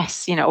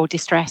stress, or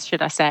distress,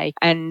 should I say.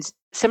 And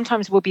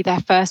sometimes will be their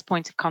first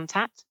point of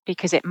contact,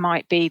 because it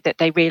might be that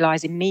they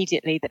realise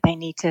immediately that they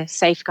need to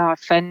safeguard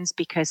funds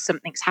because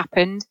something's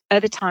happened.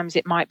 Other times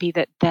it might be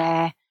that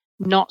they're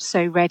not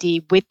so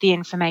ready with the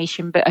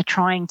information, but are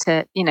trying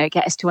to,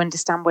 get us to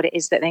understand what it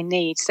is that they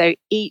need. So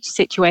each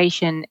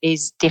situation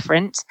is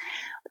different.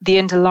 The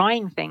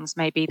underlying things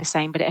may be the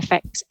same, but it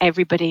affects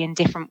everybody in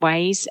different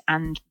ways.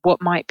 And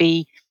what might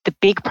be the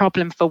big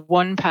problem for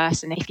one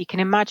person, if you can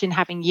imagine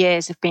having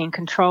years of being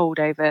controlled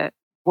over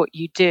what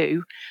you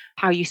do,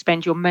 how you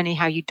spend your money,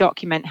 how you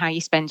document how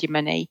you spend your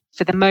money,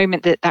 for the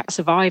moment that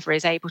survivor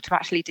is able to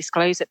actually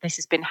disclose that this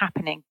has been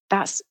happening,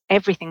 that's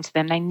everything to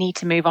them. They need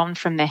to move on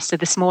from this. So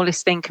the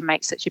smallest thing can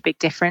make such a big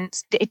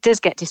difference. It does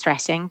get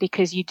distressing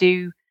because you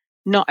do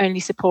not only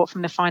support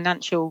from the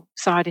financial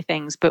side of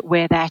things, but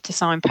we're there to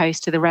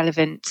signpost to the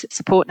relevant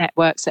support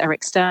networks that are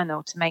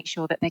external to make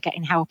sure that they're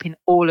getting help in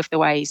all of the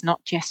ways,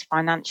 not just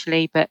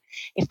financially, but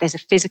if there's a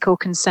physical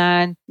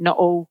concern, not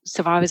all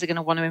survivors are going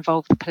to want to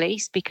involve the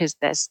police because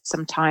there's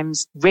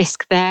sometimes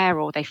risk there,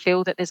 or they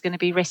feel that there's going to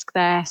be risk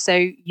there. So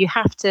you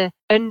have to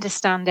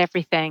understand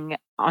everything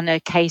on a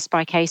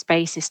case-by-case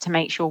basis to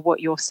make sure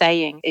what you're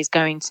saying is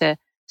going to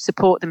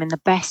support them in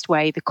the best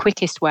way, the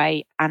quickest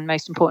way, and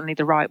most importantly,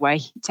 the right way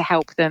to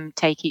help them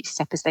take each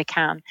step as they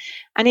can.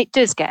 And it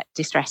does get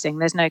distressing,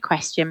 there's no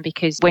question,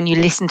 because when you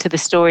listen to the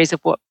stories of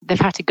what they've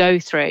had to go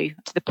through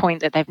to the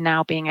point that they've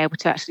now been able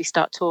to actually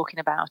start talking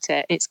about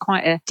it, it's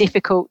quite a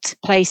difficult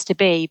place to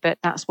be, but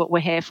that's what we're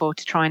here for,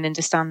 to try and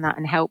understand that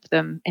and help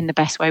them in the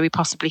best way we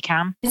possibly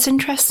can. It's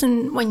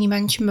interesting when you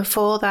mentioned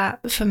before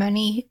that for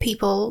many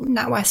people,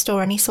 NatWest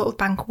or any sort of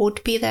bank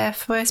would be their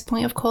first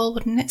point of call,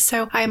 wouldn't it?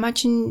 So I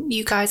imagine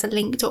you guys are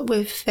linked up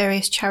with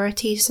various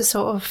charities to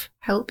sort of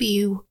help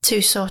you to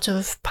sort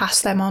of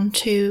pass them on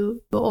to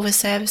other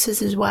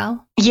services as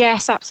well.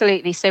 Yes,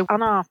 absolutely. So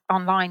on our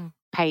online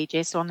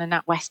pages, so on the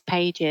NatWest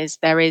pages,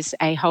 there is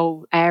a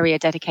whole area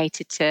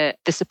dedicated to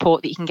the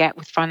support that you can get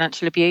with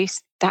financial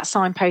abuse. That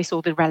signposts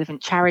all the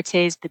relevant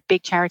charities, the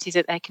big charities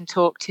that they can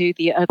talk to,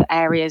 the other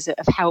areas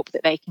of help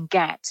that they can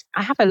get.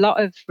 I have a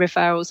lot of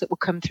referrals that will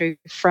come through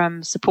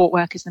from support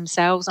workers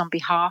themselves on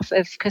behalf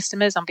of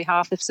customers, on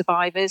behalf of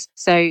survivors.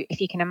 So if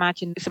you can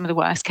imagine some of the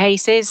worst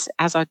cases,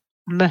 as I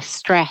must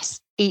stress,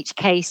 each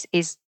case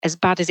is as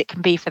bad as it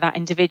can be for that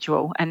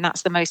individual. And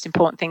that's the most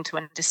important thing to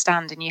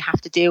understand. And you have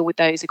to deal with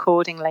those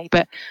accordingly.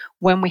 But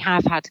when we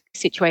have had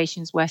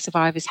situations where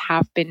survivors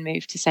have been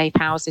moved to safe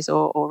houses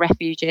or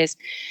refuges,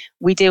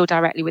 we deal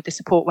directly with the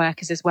support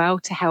workers as well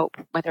to help,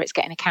 whether it's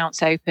getting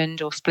accounts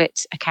opened or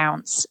split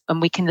accounts.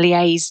 And we can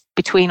liaise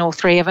between all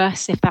three of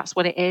us if that's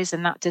what it is.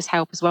 And that does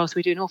help as well. So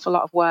we do an awful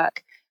lot of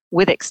work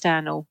with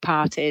external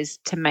parties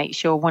to make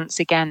sure, once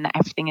again, that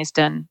everything is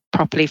done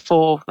properly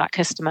for that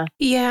customer.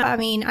 Yeah, I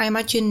mean, I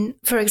imagine,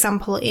 for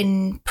example,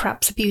 in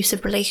perhaps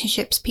abusive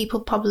relationships, people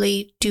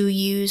probably do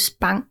use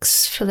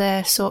banks for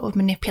their sort of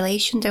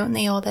manipulation, don't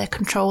they, or their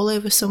control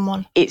over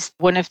someone. It's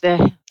one of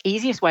the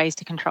easiest ways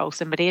to control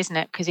somebody, isn't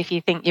it? Because if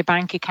you think your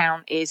bank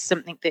account is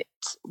something that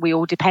we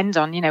all depend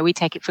on, you know, we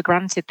take it for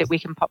granted that we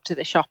can pop to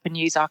the shop and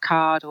use our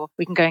card, or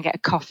we can go and get a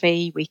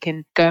coffee, we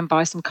can go and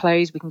buy some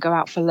clothes, we can go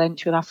out for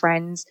lunch with our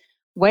friends.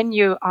 When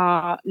you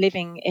are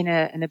living in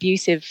an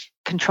abusive,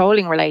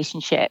 controlling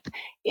relationship,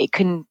 it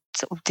can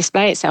sort of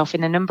display itself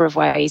in a number of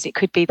ways. It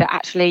could be that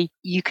actually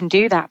you can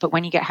do that, but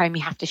when you get home,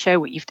 you have to show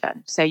what you've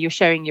done. So you're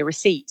showing your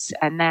receipts,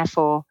 and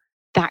therefore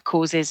that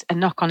causes a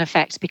knock-on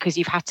effect because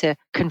you've had to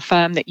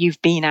confirm that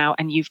you've been out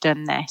and you've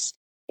done this.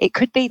 It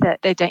could be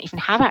that they don't even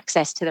have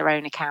access to their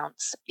own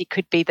accounts. It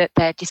could be that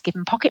they're just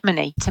given pocket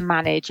money to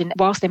manage. And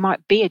whilst they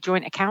might be a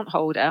joint account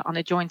holder on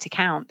a joint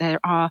account,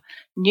 there are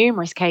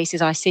numerous cases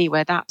I see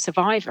where that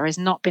survivor has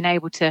not been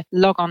able to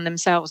log on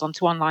themselves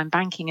onto online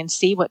banking and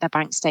see what their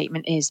bank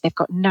statement is. They've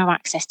got no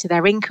access to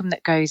their income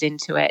that goes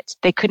into it.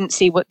 They couldn't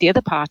see what the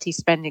other party's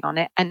spending on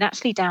it, and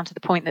actually down to the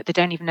point that they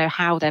don't even know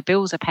how their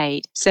bills are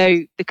paid. So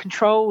the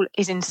control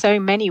is in so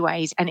many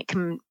ways, and it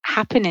can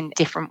happen in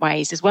different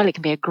ways as well. It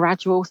can be a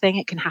gradual thing.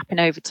 It can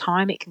happen over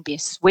time. It can be a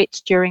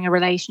switch during a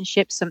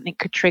relationship. Something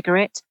could trigger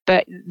it.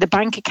 But the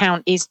bank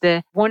account is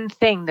the one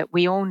thing that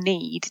we all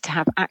need to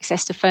have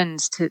access to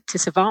funds to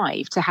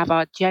survive, to have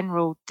our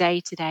general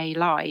day-to-day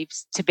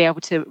lives to be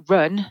able to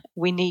run.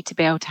 We need to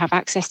be able to have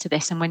access to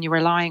this. And when you're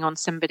relying on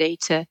somebody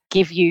to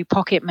give you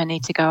pocket money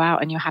to go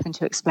out and you're having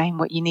to explain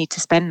what you need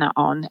to spend that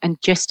on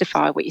and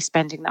justify what you're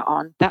spending that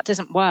on, that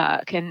doesn't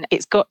work. And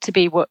it's got to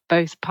be what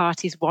both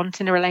parties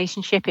want in a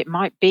relationship. It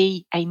might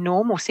be a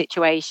normal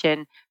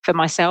situation for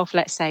myself.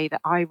 Let's say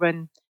that I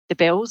run the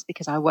bills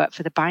because I work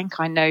for the bank.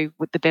 I know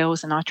with the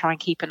bills and I try and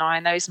keep an eye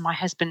on those, and my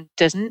husband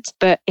doesn't.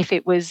 But if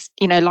it was,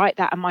 like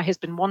that and my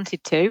husband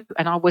wanted to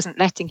and I wasn't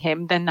letting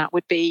him, then that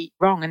would be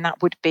wrong, and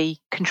that would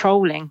be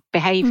controlling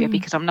behavior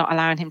because I'm not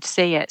allowing him to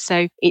see it.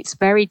 So it's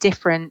very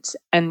different.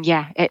 And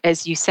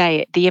as you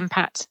say, the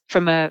impact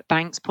from a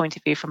bank's point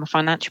of view, from a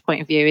financial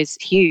point of view, is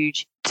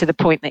huge, to the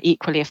point that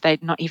equally, if they're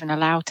not even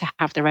allowed to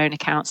have their own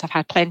accounts, I've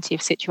had plenty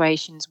of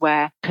situations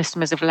where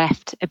customers have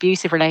left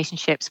abusive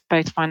relationships,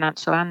 both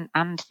financial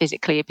and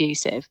physically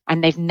abusive,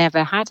 and they've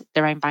never had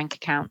their own bank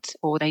account,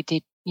 or they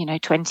did,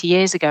 20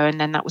 years ago, and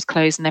then that was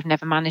closed and they've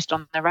never managed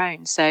on their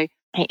own. So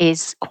it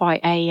is quite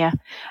a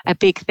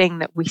big thing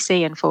that we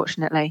see,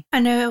 unfortunately.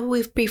 I know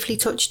we've briefly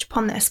touched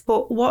upon this,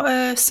 but what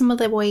are some of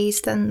the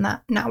ways then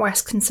that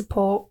NatWest can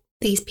support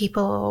these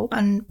people,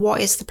 and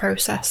what is the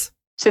process?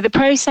 So the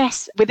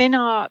process within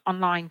our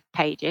online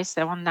pages,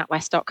 so on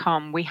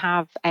natwest.com, we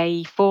have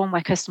a form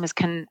where customers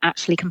can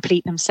actually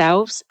complete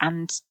themselves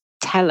and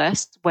tell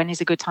us when is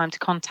a good time to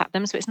contact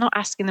them. So it's not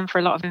asking them for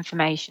a lot of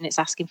information. It's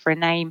asking for a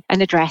name, an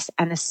address,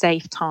 and a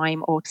safe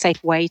time or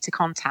safe way to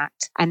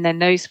contact. And then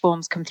those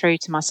forms come through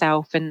to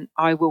myself, and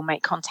I will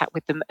make contact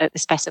with them at the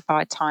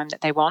specified time that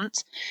they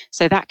want.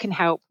 So that can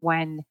help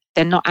when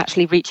they're not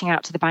actually reaching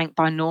out to the bank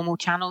by normal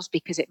channels,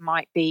 because it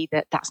might be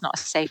that that's not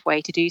a safe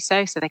way to do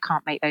so they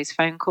can't make those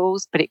phone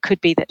calls. But it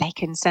could be that they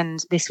can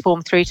send this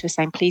form through to us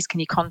saying, please can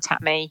you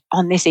contact me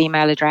on this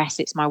email address,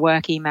 it's my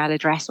work email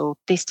address, or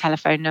this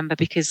telephone number,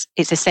 because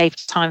it's a safe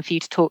time for you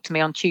to talk to me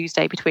on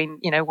Tuesday between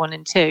 1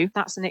 and 2.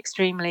 That's an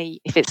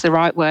extremely, if it's the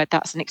right word,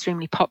 that's an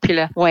extremely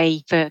popular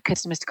way for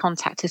customers to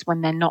contact us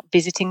when they're not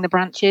visiting the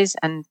branches.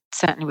 And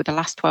certainly with the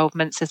last 12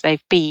 months as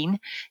they've been,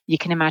 you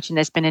can imagine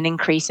there's been an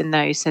increase in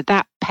those. So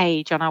that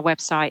page on our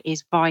website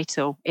is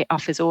vital. It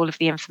offers all of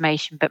the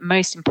information, but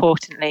most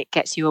importantly, it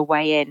gets you a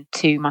way in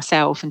to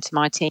myself and to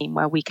my team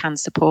where we can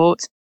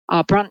support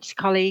our branch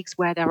colleagues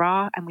where there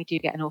are, and we do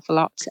get an awful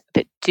lot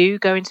that do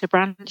go into a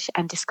branch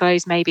and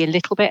disclose maybe a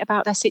little bit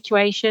about their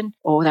situation,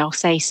 or they'll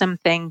say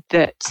something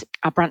that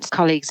our branch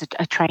colleagues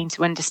are trained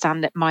to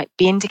understand that might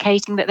be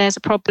indicating that there's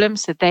a problem.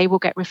 So they will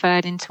get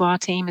referred into our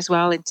team as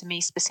well, into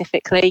me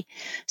specifically,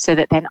 so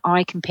that then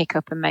I can pick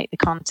up and make the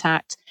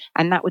contact.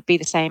 And that would be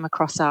the same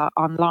across our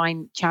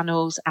online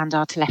channels and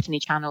our telephony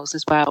channels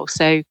as well.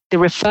 So the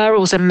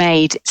referrals are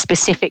made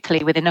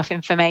specifically with enough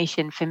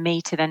information for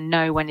me to then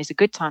know when is a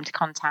good time to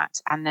contact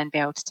and then be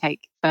able to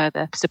take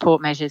further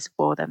support measures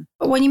for them.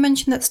 When you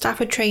mentioned that staff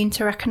are trained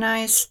to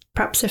recognise,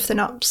 perhaps if they're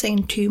not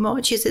saying too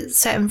much, is it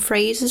certain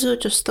phrases or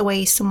just the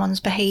way someone's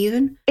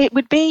behaving? It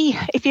would be,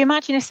 if you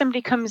imagine if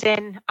somebody comes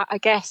in, I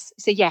guess,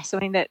 so yes, I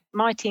mean that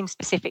my team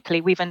specifically,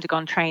 we've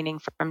undergone training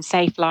from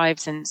Safe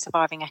Lives and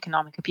Surviving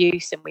Economic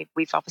Abuse, and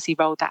we've obviously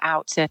rolled that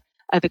out to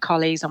other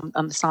colleagues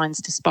on the signs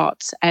to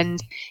spot.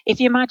 And if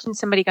you imagine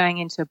somebody going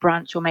into a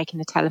branch or making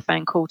a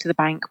telephone call to the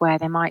bank where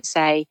they might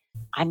say,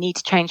 I need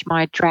to change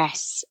my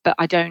address, but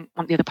I don't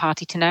want the other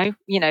party to know.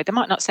 They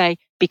might not say,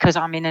 because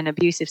I'm in an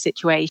abusive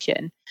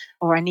situation,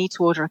 or I need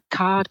to order a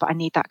card, but I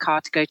need that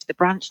card to go to the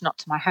branch, not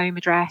to my home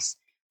address.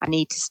 I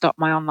need to stop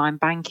my online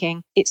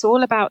banking. It's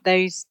all about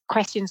those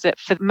questions that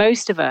for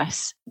most of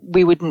us,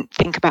 we wouldn't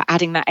think about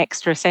adding that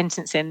extra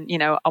sentence in,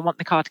 I want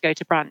the card to go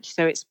to branch.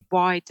 So it's,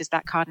 why does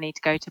that card need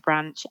to go to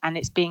branch? And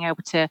it's being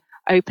able to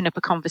open up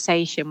a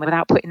conversation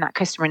without putting that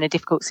customer in a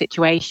difficult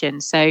situation.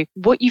 So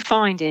what you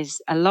find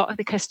is a lot of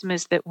the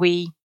customers that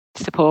we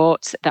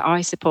support, that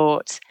I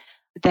support,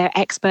 they're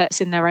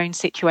experts in their own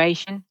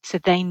situation. So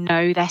they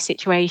know their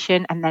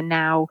situation, and they're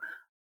now,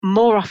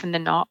 more often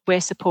than not,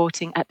 we're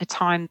supporting at the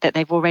time that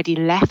they've already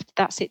left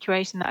that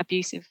situation, that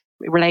abusive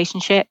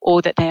relationship,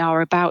 or that they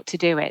are about to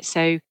do it.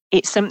 So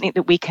it's something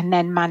that we can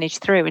then manage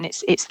through. And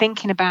it's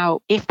thinking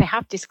about if they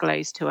have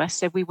disclosed to us.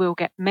 So we will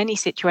get many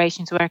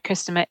situations where a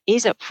customer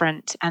is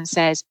upfront and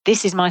says,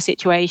 this is my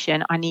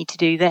situation, I need to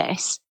do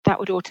this. That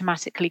would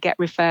automatically get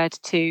referred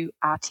to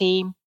our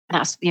team.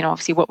 That's,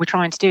 obviously what we're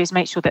trying to do is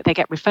make sure that they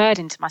get referred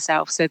into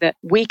myself so that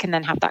we can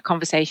then have that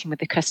conversation with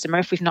the customer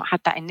if we've not had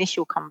that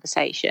initial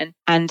conversation,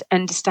 and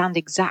understand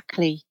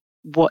exactly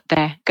what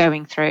they're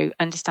going through,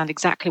 understand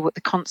exactly what the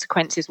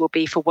consequences will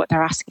be for what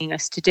they're asking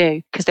us to do.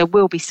 Because there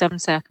will be some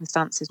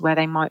circumstances where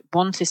they might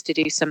want us to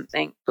do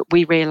something, but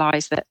we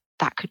realise that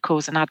could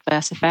cause an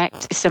adverse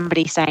effect.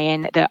 Somebody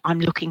saying that I'm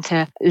looking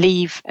to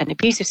leave an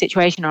abusive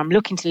situation, or I'm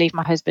looking to leave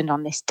my husband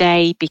on this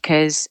day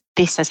because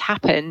this has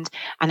happened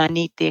and I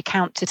need the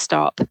account to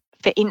stop.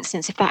 For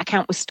instance, if that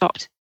account was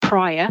stopped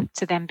prior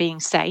to them being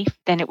safe,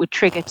 then it would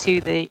trigger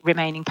to the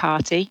remaining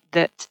party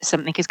that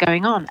something is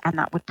going on, and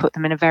that would put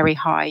them in a very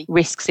high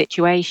risk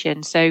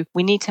situation. So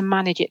we need to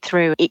manage it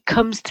through. It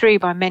comes through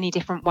by many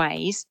different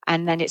ways,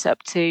 and then it's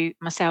up to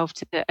myself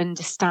to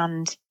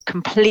understand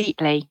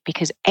completely,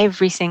 because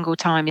every single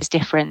time is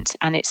different,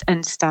 and it's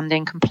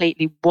understanding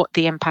completely what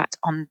the impact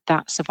on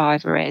that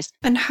survivor is.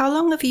 And how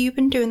long have you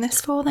been doing this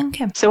for then,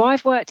 Kim? So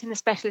I've worked in the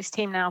specialist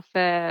team now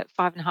for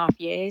 5.5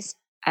 years.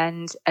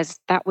 And as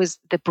that was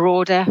the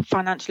broader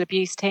financial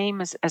abuse team,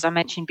 as I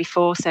mentioned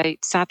before. So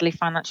sadly,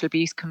 financial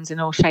abuse comes in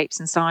all shapes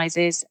and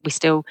sizes. We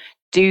still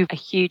do a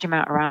huge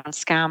amount around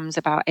scams,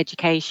 about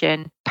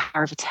education,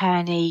 power of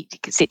attorney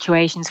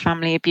situations,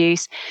 family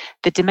abuse.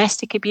 The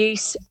domestic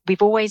abuse,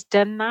 we've always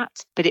done that,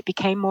 but it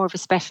became more of a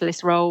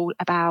specialist role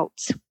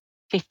about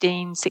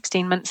 15,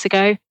 16 months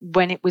ago,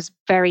 when it was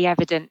very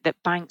evident that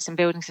banks and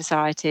building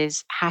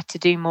societies had to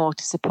do more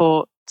to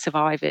support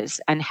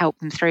survivors and help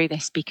them through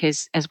this,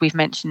 because as we've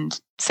mentioned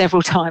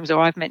several times, or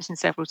I've mentioned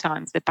several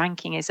times, the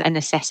banking is a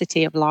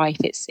necessity of life.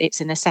 It's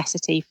a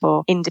necessity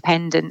for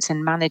independence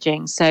and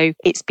managing. So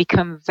it's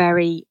become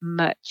very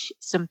much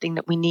something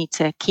that we need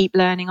to keep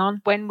learning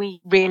on. When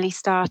we really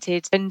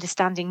started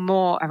understanding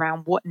more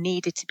around what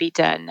needed to be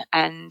done,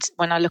 and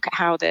when I look at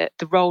how the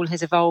role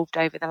has evolved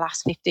over the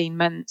last 15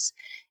 months,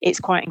 it's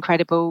quite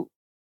incredible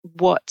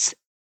what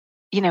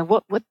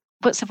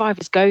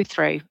survivors go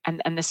through,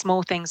 and the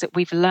small things that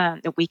we've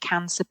learned that we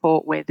can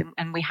support with,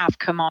 and we have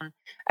come on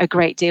a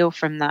great deal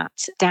from that,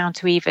 down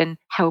to even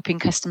helping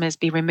customers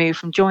be removed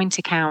from joint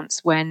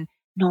accounts when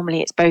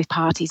normally it's both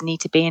parties need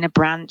to be in a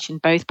branch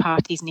and both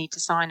parties need to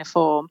sign a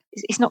form.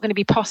 It's not going to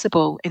be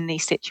possible in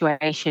these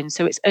situations.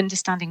 So it's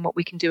understanding what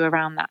we can do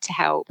around that to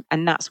help.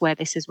 And that's where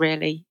this has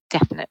really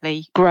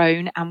definitely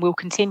grown and will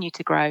continue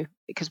to grow.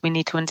 because we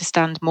need to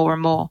understand more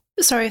and more.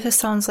 Sorry if this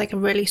sounds like a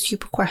really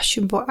stupid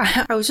question, but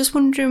I was just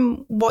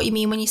wondering what you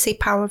mean when you say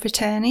power of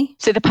attorney.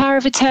 So the power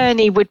of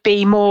attorney would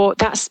be more,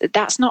 that's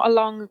not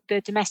along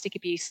the domestic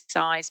abuse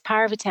side.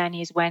 Power of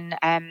attorney is when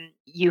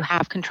you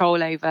have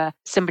control over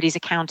somebody's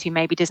account who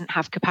maybe doesn't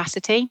have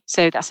capacity.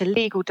 So that's a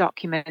legal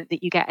document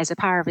that you get as a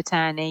power of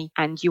attorney,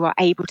 and you are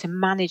able to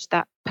manage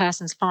that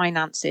person's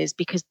finances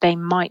because they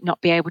might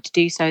not be able to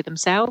do so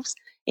themselves.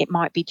 It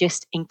might be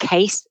just in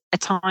case a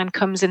time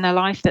comes in their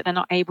life that they're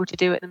not able to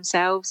do it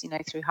themselves,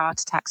 through heart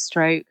attack,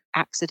 stroke,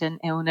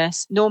 accident,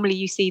 illness. Normally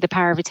you see the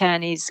power of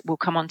attorneys will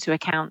come onto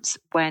accounts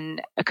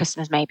when a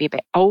customer's maybe a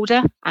bit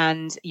older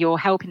and you're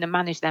helping them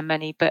manage their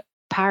money. But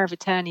power of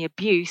attorney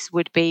abuse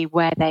would be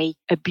where they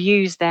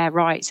abuse their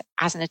rights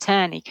as an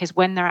attorney, because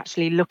when they're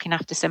actually looking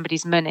after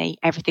somebody's money,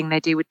 everything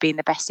they do would be in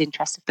the best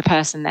interest of the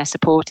person they're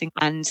supporting.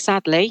 And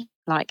sadly,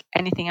 like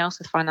anything else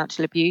with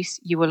financial abuse,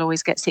 you will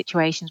always get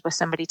situations where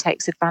somebody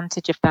takes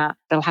advantage of that.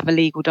 They'll have a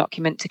legal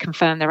document to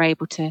confirm they're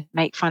able to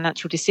make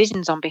financial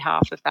decisions on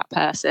behalf of that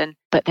person,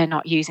 but they're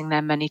not using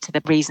their money to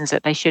the reasons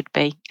that they should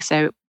be.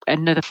 So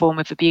another form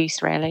of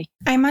abuse, really.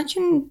 I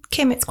imagine,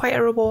 Kim, it's quite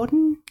a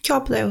rewarding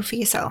job, though, for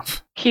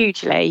yourself.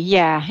 Hugely,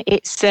 yeah.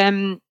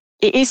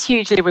 It is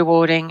hugely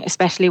rewarding,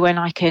 especially when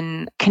I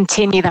can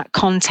continue that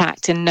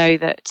contact and know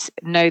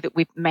that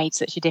we've made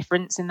such a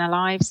difference in their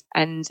lives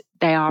and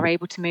they are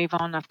able to move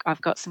on.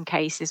 I've got some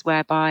cases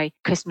whereby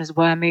customers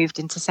were moved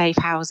into safe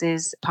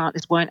houses,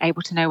 partners weren't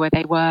able to know where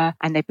they were,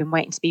 and they've been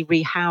waiting to be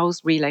rehoused,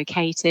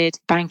 relocated,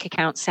 bank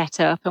accounts set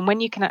up. And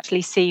when you can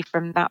actually see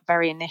from that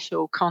very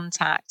initial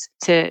contact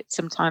to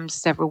sometimes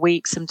several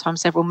weeks,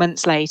 sometimes several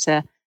months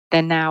later,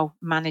 they're now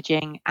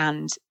managing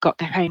and got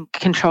their own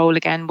control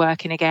again,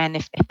 working again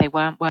if they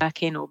weren't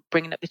working, or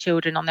bringing up the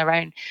children on their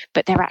own,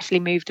 but they're actually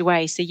moved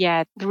away. So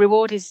yeah, the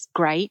reward is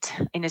great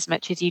in as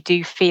much as you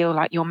do feel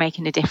like you're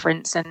making a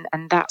difference, and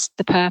that's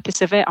the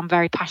purpose of it. I'm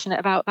very passionate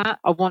about that.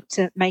 I want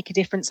to make a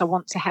difference. I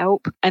want to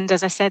help. And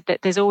as I said,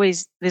 that there's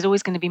always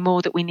going to be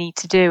more that we need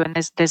to do, and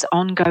there's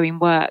ongoing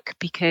work,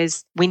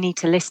 because we need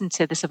to listen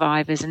to the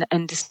survivors and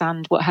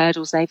understand what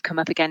hurdles they've come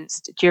up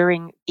against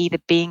during either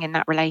being in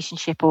that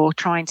relationship or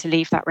trying to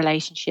leave that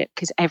relationship,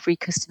 because every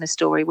customer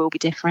story will be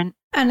different.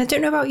 And I don't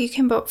know about you,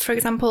 Kim, but for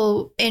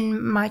example,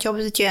 in my job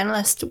as a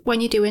journalist,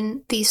 when you're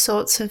doing these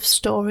sorts of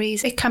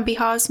stories, it can be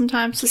hard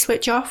sometimes to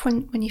switch off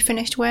when you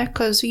finish work,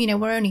 because,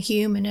 we're only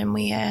human and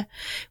we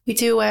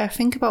do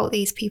think about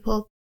these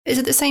people. Is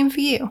it the same for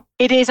you?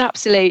 It is,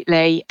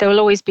 absolutely. There will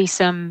always be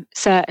some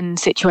certain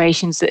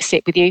situations that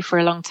sit with you for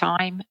a long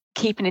time.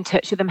 Keeping in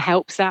touch with them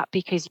helps that,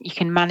 because you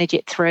can manage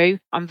it through.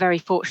 I'm very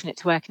fortunate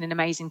to work in an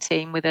amazing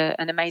team with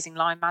an amazing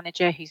line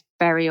manager who's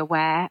very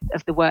aware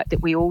of the work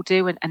that we all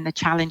do and the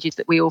challenges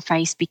that we all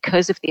face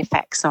because of the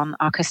effects on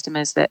our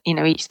customers that,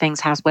 each thing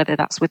has, whether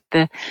that's with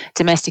the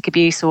domestic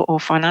abuse or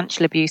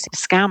financial abuse,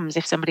 scams.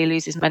 If somebody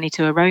loses money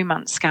to a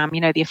romance scam,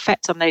 the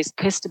effect on those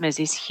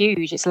customers is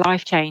huge. It's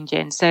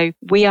life-changing. So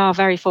we are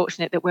very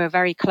fortunate that we're a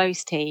very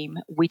close team.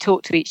 We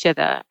talk to each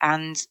other,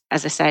 and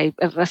as I say,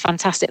 a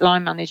fantastic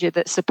line manager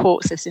that supports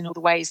us in all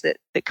the ways that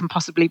can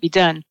possibly be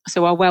done.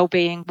 So our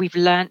well-being, we've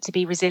learned to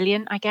be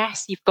resilient, I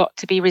guess. You've got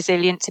to be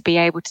resilient to be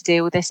able to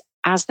deal with this,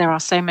 as there are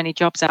so many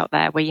jobs out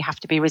there where you have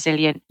to be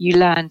resilient. You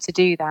learn to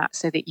do that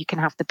so that you can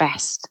have the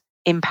best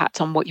impact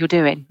on what you're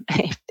doing,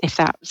 if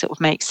that sort of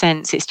makes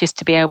sense. It's just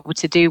to be able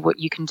to do what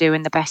you can do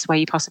in the best way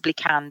you possibly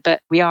can.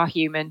 But we are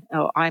human,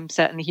 or I'm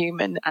certainly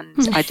human,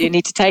 and I do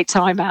need to take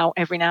time out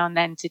every now and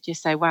then to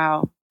just say,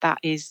 wow,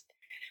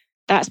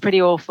 that's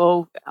pretty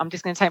awful. I'm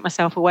just going to take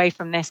myself away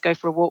from this, go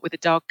for a walk with the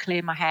dog,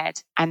 clear my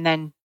head, and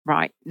then,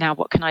 right, now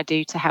what can I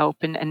do to help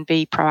and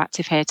be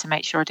proactive here to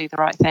make sure I do the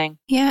right thing?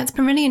 Yeah, it's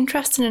been really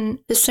interesting, and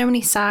there's so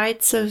many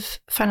sides of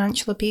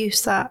financial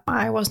abuse that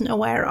I wasn't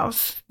aware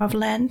of. I've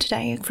learned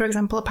today, for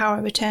example, a power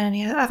of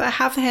attorney. I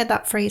have heard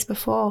that phrase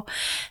before,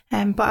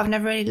 but I've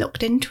never really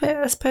looked into it,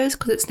 I suppose,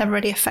 because it's never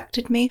really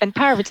affected me. And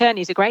power of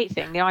attorney is a great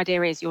thing. The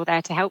idea is you're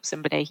there to help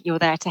somebody. You're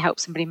there to help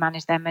somebody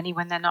manage their money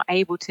when they're not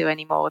able to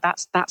anymore.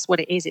 That's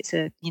what it is. It's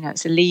a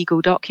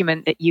legal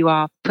document that you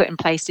are put in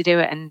place to do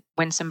it. And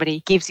when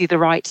somebody gives you the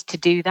right to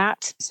do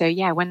that. So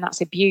yeah, when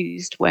that's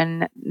abused,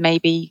 when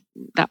maybe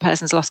that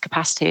person's lost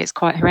capacity, it's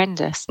quite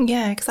horrendous.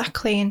 Yeah,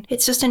 exactly. And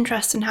it's just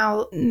interesting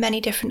how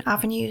many different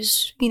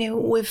avenues,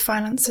 with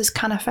finances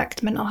can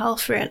affect mental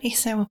health, really.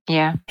 So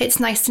yeah, it's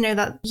nice to know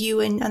that you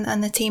and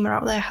the team are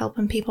out there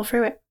helping people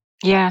through it.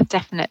 Yeah,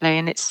 definitely.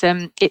 And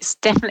it's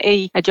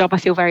definitely a job I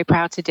feel very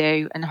proud to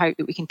do, and hope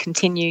that we can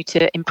continue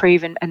to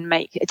improve and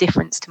make a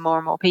difference to more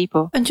and more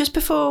people. And just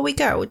before we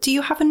go, do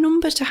you have a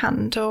number to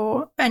hand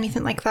or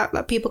anything like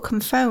that people can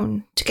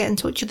phone to get in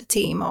touch with the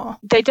team? Or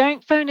they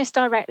don't phone us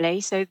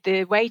directly. So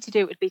the way to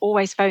do it would be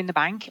always phone the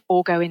bank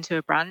or go into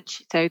a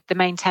branch. So the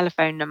main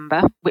telephone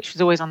number, which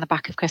was always on the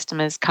back of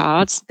customers'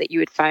 cards, that you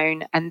would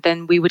phone, and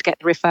then we would get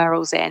the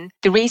referrals in.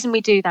 The reason we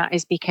do that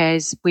is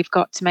because we've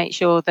got to make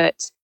sure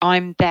that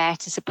I'm there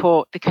to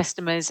support the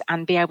customers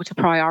and be able to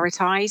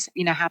prioritise,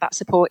 how that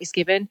support is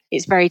given.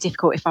 It's very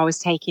difficult if I was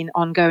taking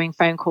ongoing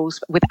phone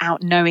calls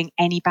without knowing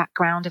any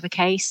background of a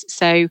case.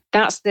 So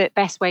that's the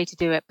best way to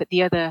do it. But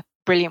the other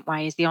brilliant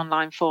way is the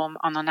online form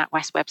on the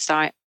NatWest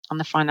website on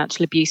the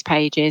financial abuse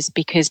pages,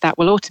 because that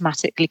will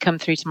automatically come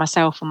through to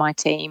myself and my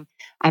team,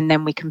 and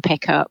then we can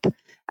pick up.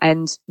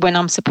 And when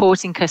I'm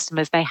supporting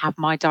customers, they have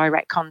my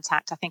direct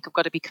contact. I think I've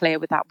got to be clear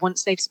with that.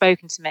 Once they've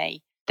spoken to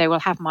me, they will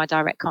have my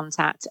direct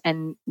contact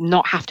and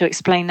not have to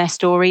explain their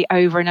story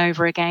over and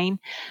over again.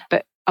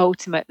 But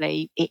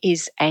ultimately, it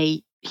is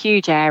a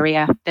huge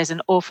area. There's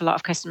an awful lot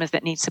of customers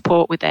that need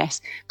support with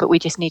this, but we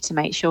just need to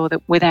make sure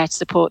that we're there to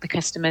support the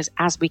customers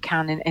as we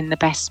can in the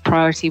best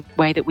priority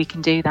way that we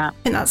can do that.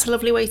 I think that's a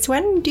lovely way to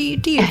end. Do you,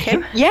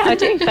 Kim? Yeah, I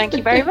do. Thank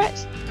you very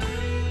much.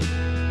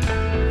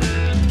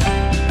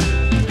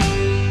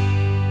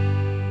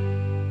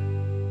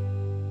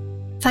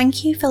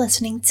 Thank you for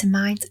listening to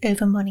Minds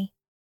Over Money.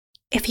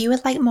 If you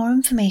would like more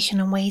information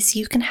on ways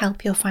you can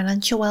help your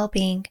financial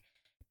well-being,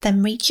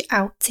 then reach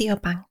out to your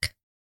bank.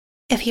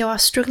 If you are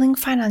struggling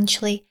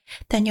financially,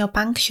 then your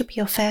bank should be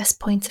your first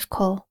point of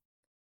call.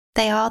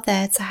 They are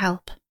there to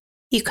help.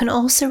 You can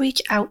also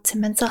reach out to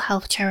mental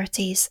health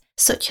charities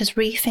such as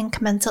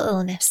Rethink Mental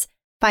Illness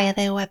via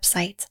their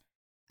website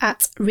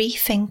at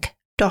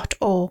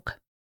rethink.org.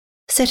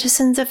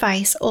 Citizens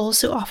Advice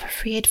also offer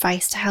free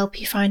advice to help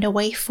you find a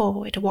way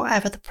forward,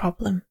 whatever the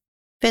problem.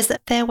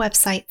 Visit their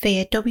website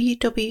via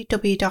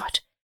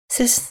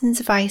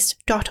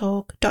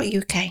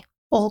www.citizensadvice.org.uk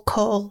or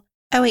call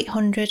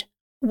 0800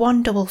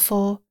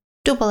 144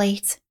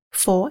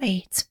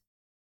 8848.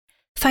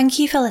 Thank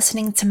you for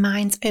listening to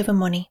Minds Over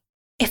Money.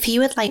 If you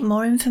would like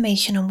more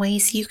information on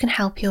ways you can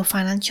help your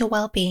financial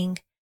well-being,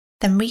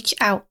 then reach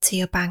out to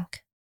your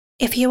bank.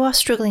 If you are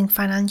struggling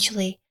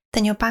financially,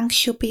 then your bank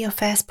should be your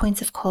first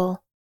point of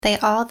call. They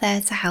are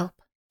there to help.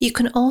 You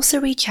can also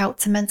reach out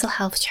to mental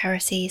health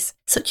charities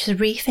such as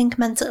Rethink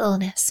Mental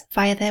Illness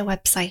via their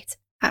website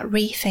at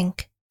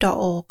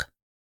rethink.org.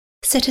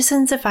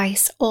 Citizens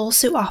Advice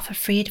also offer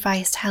free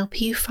advice to help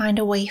you find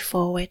a way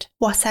forward,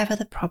 whatever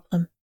the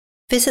problem.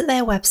 Visit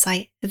their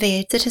website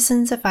via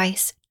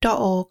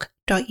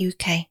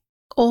citizensadvice.org.uk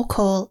or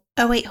call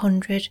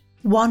 0800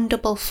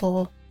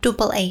 144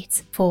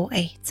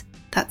 8848.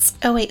 That's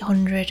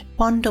 0800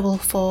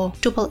 144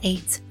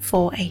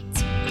 8848.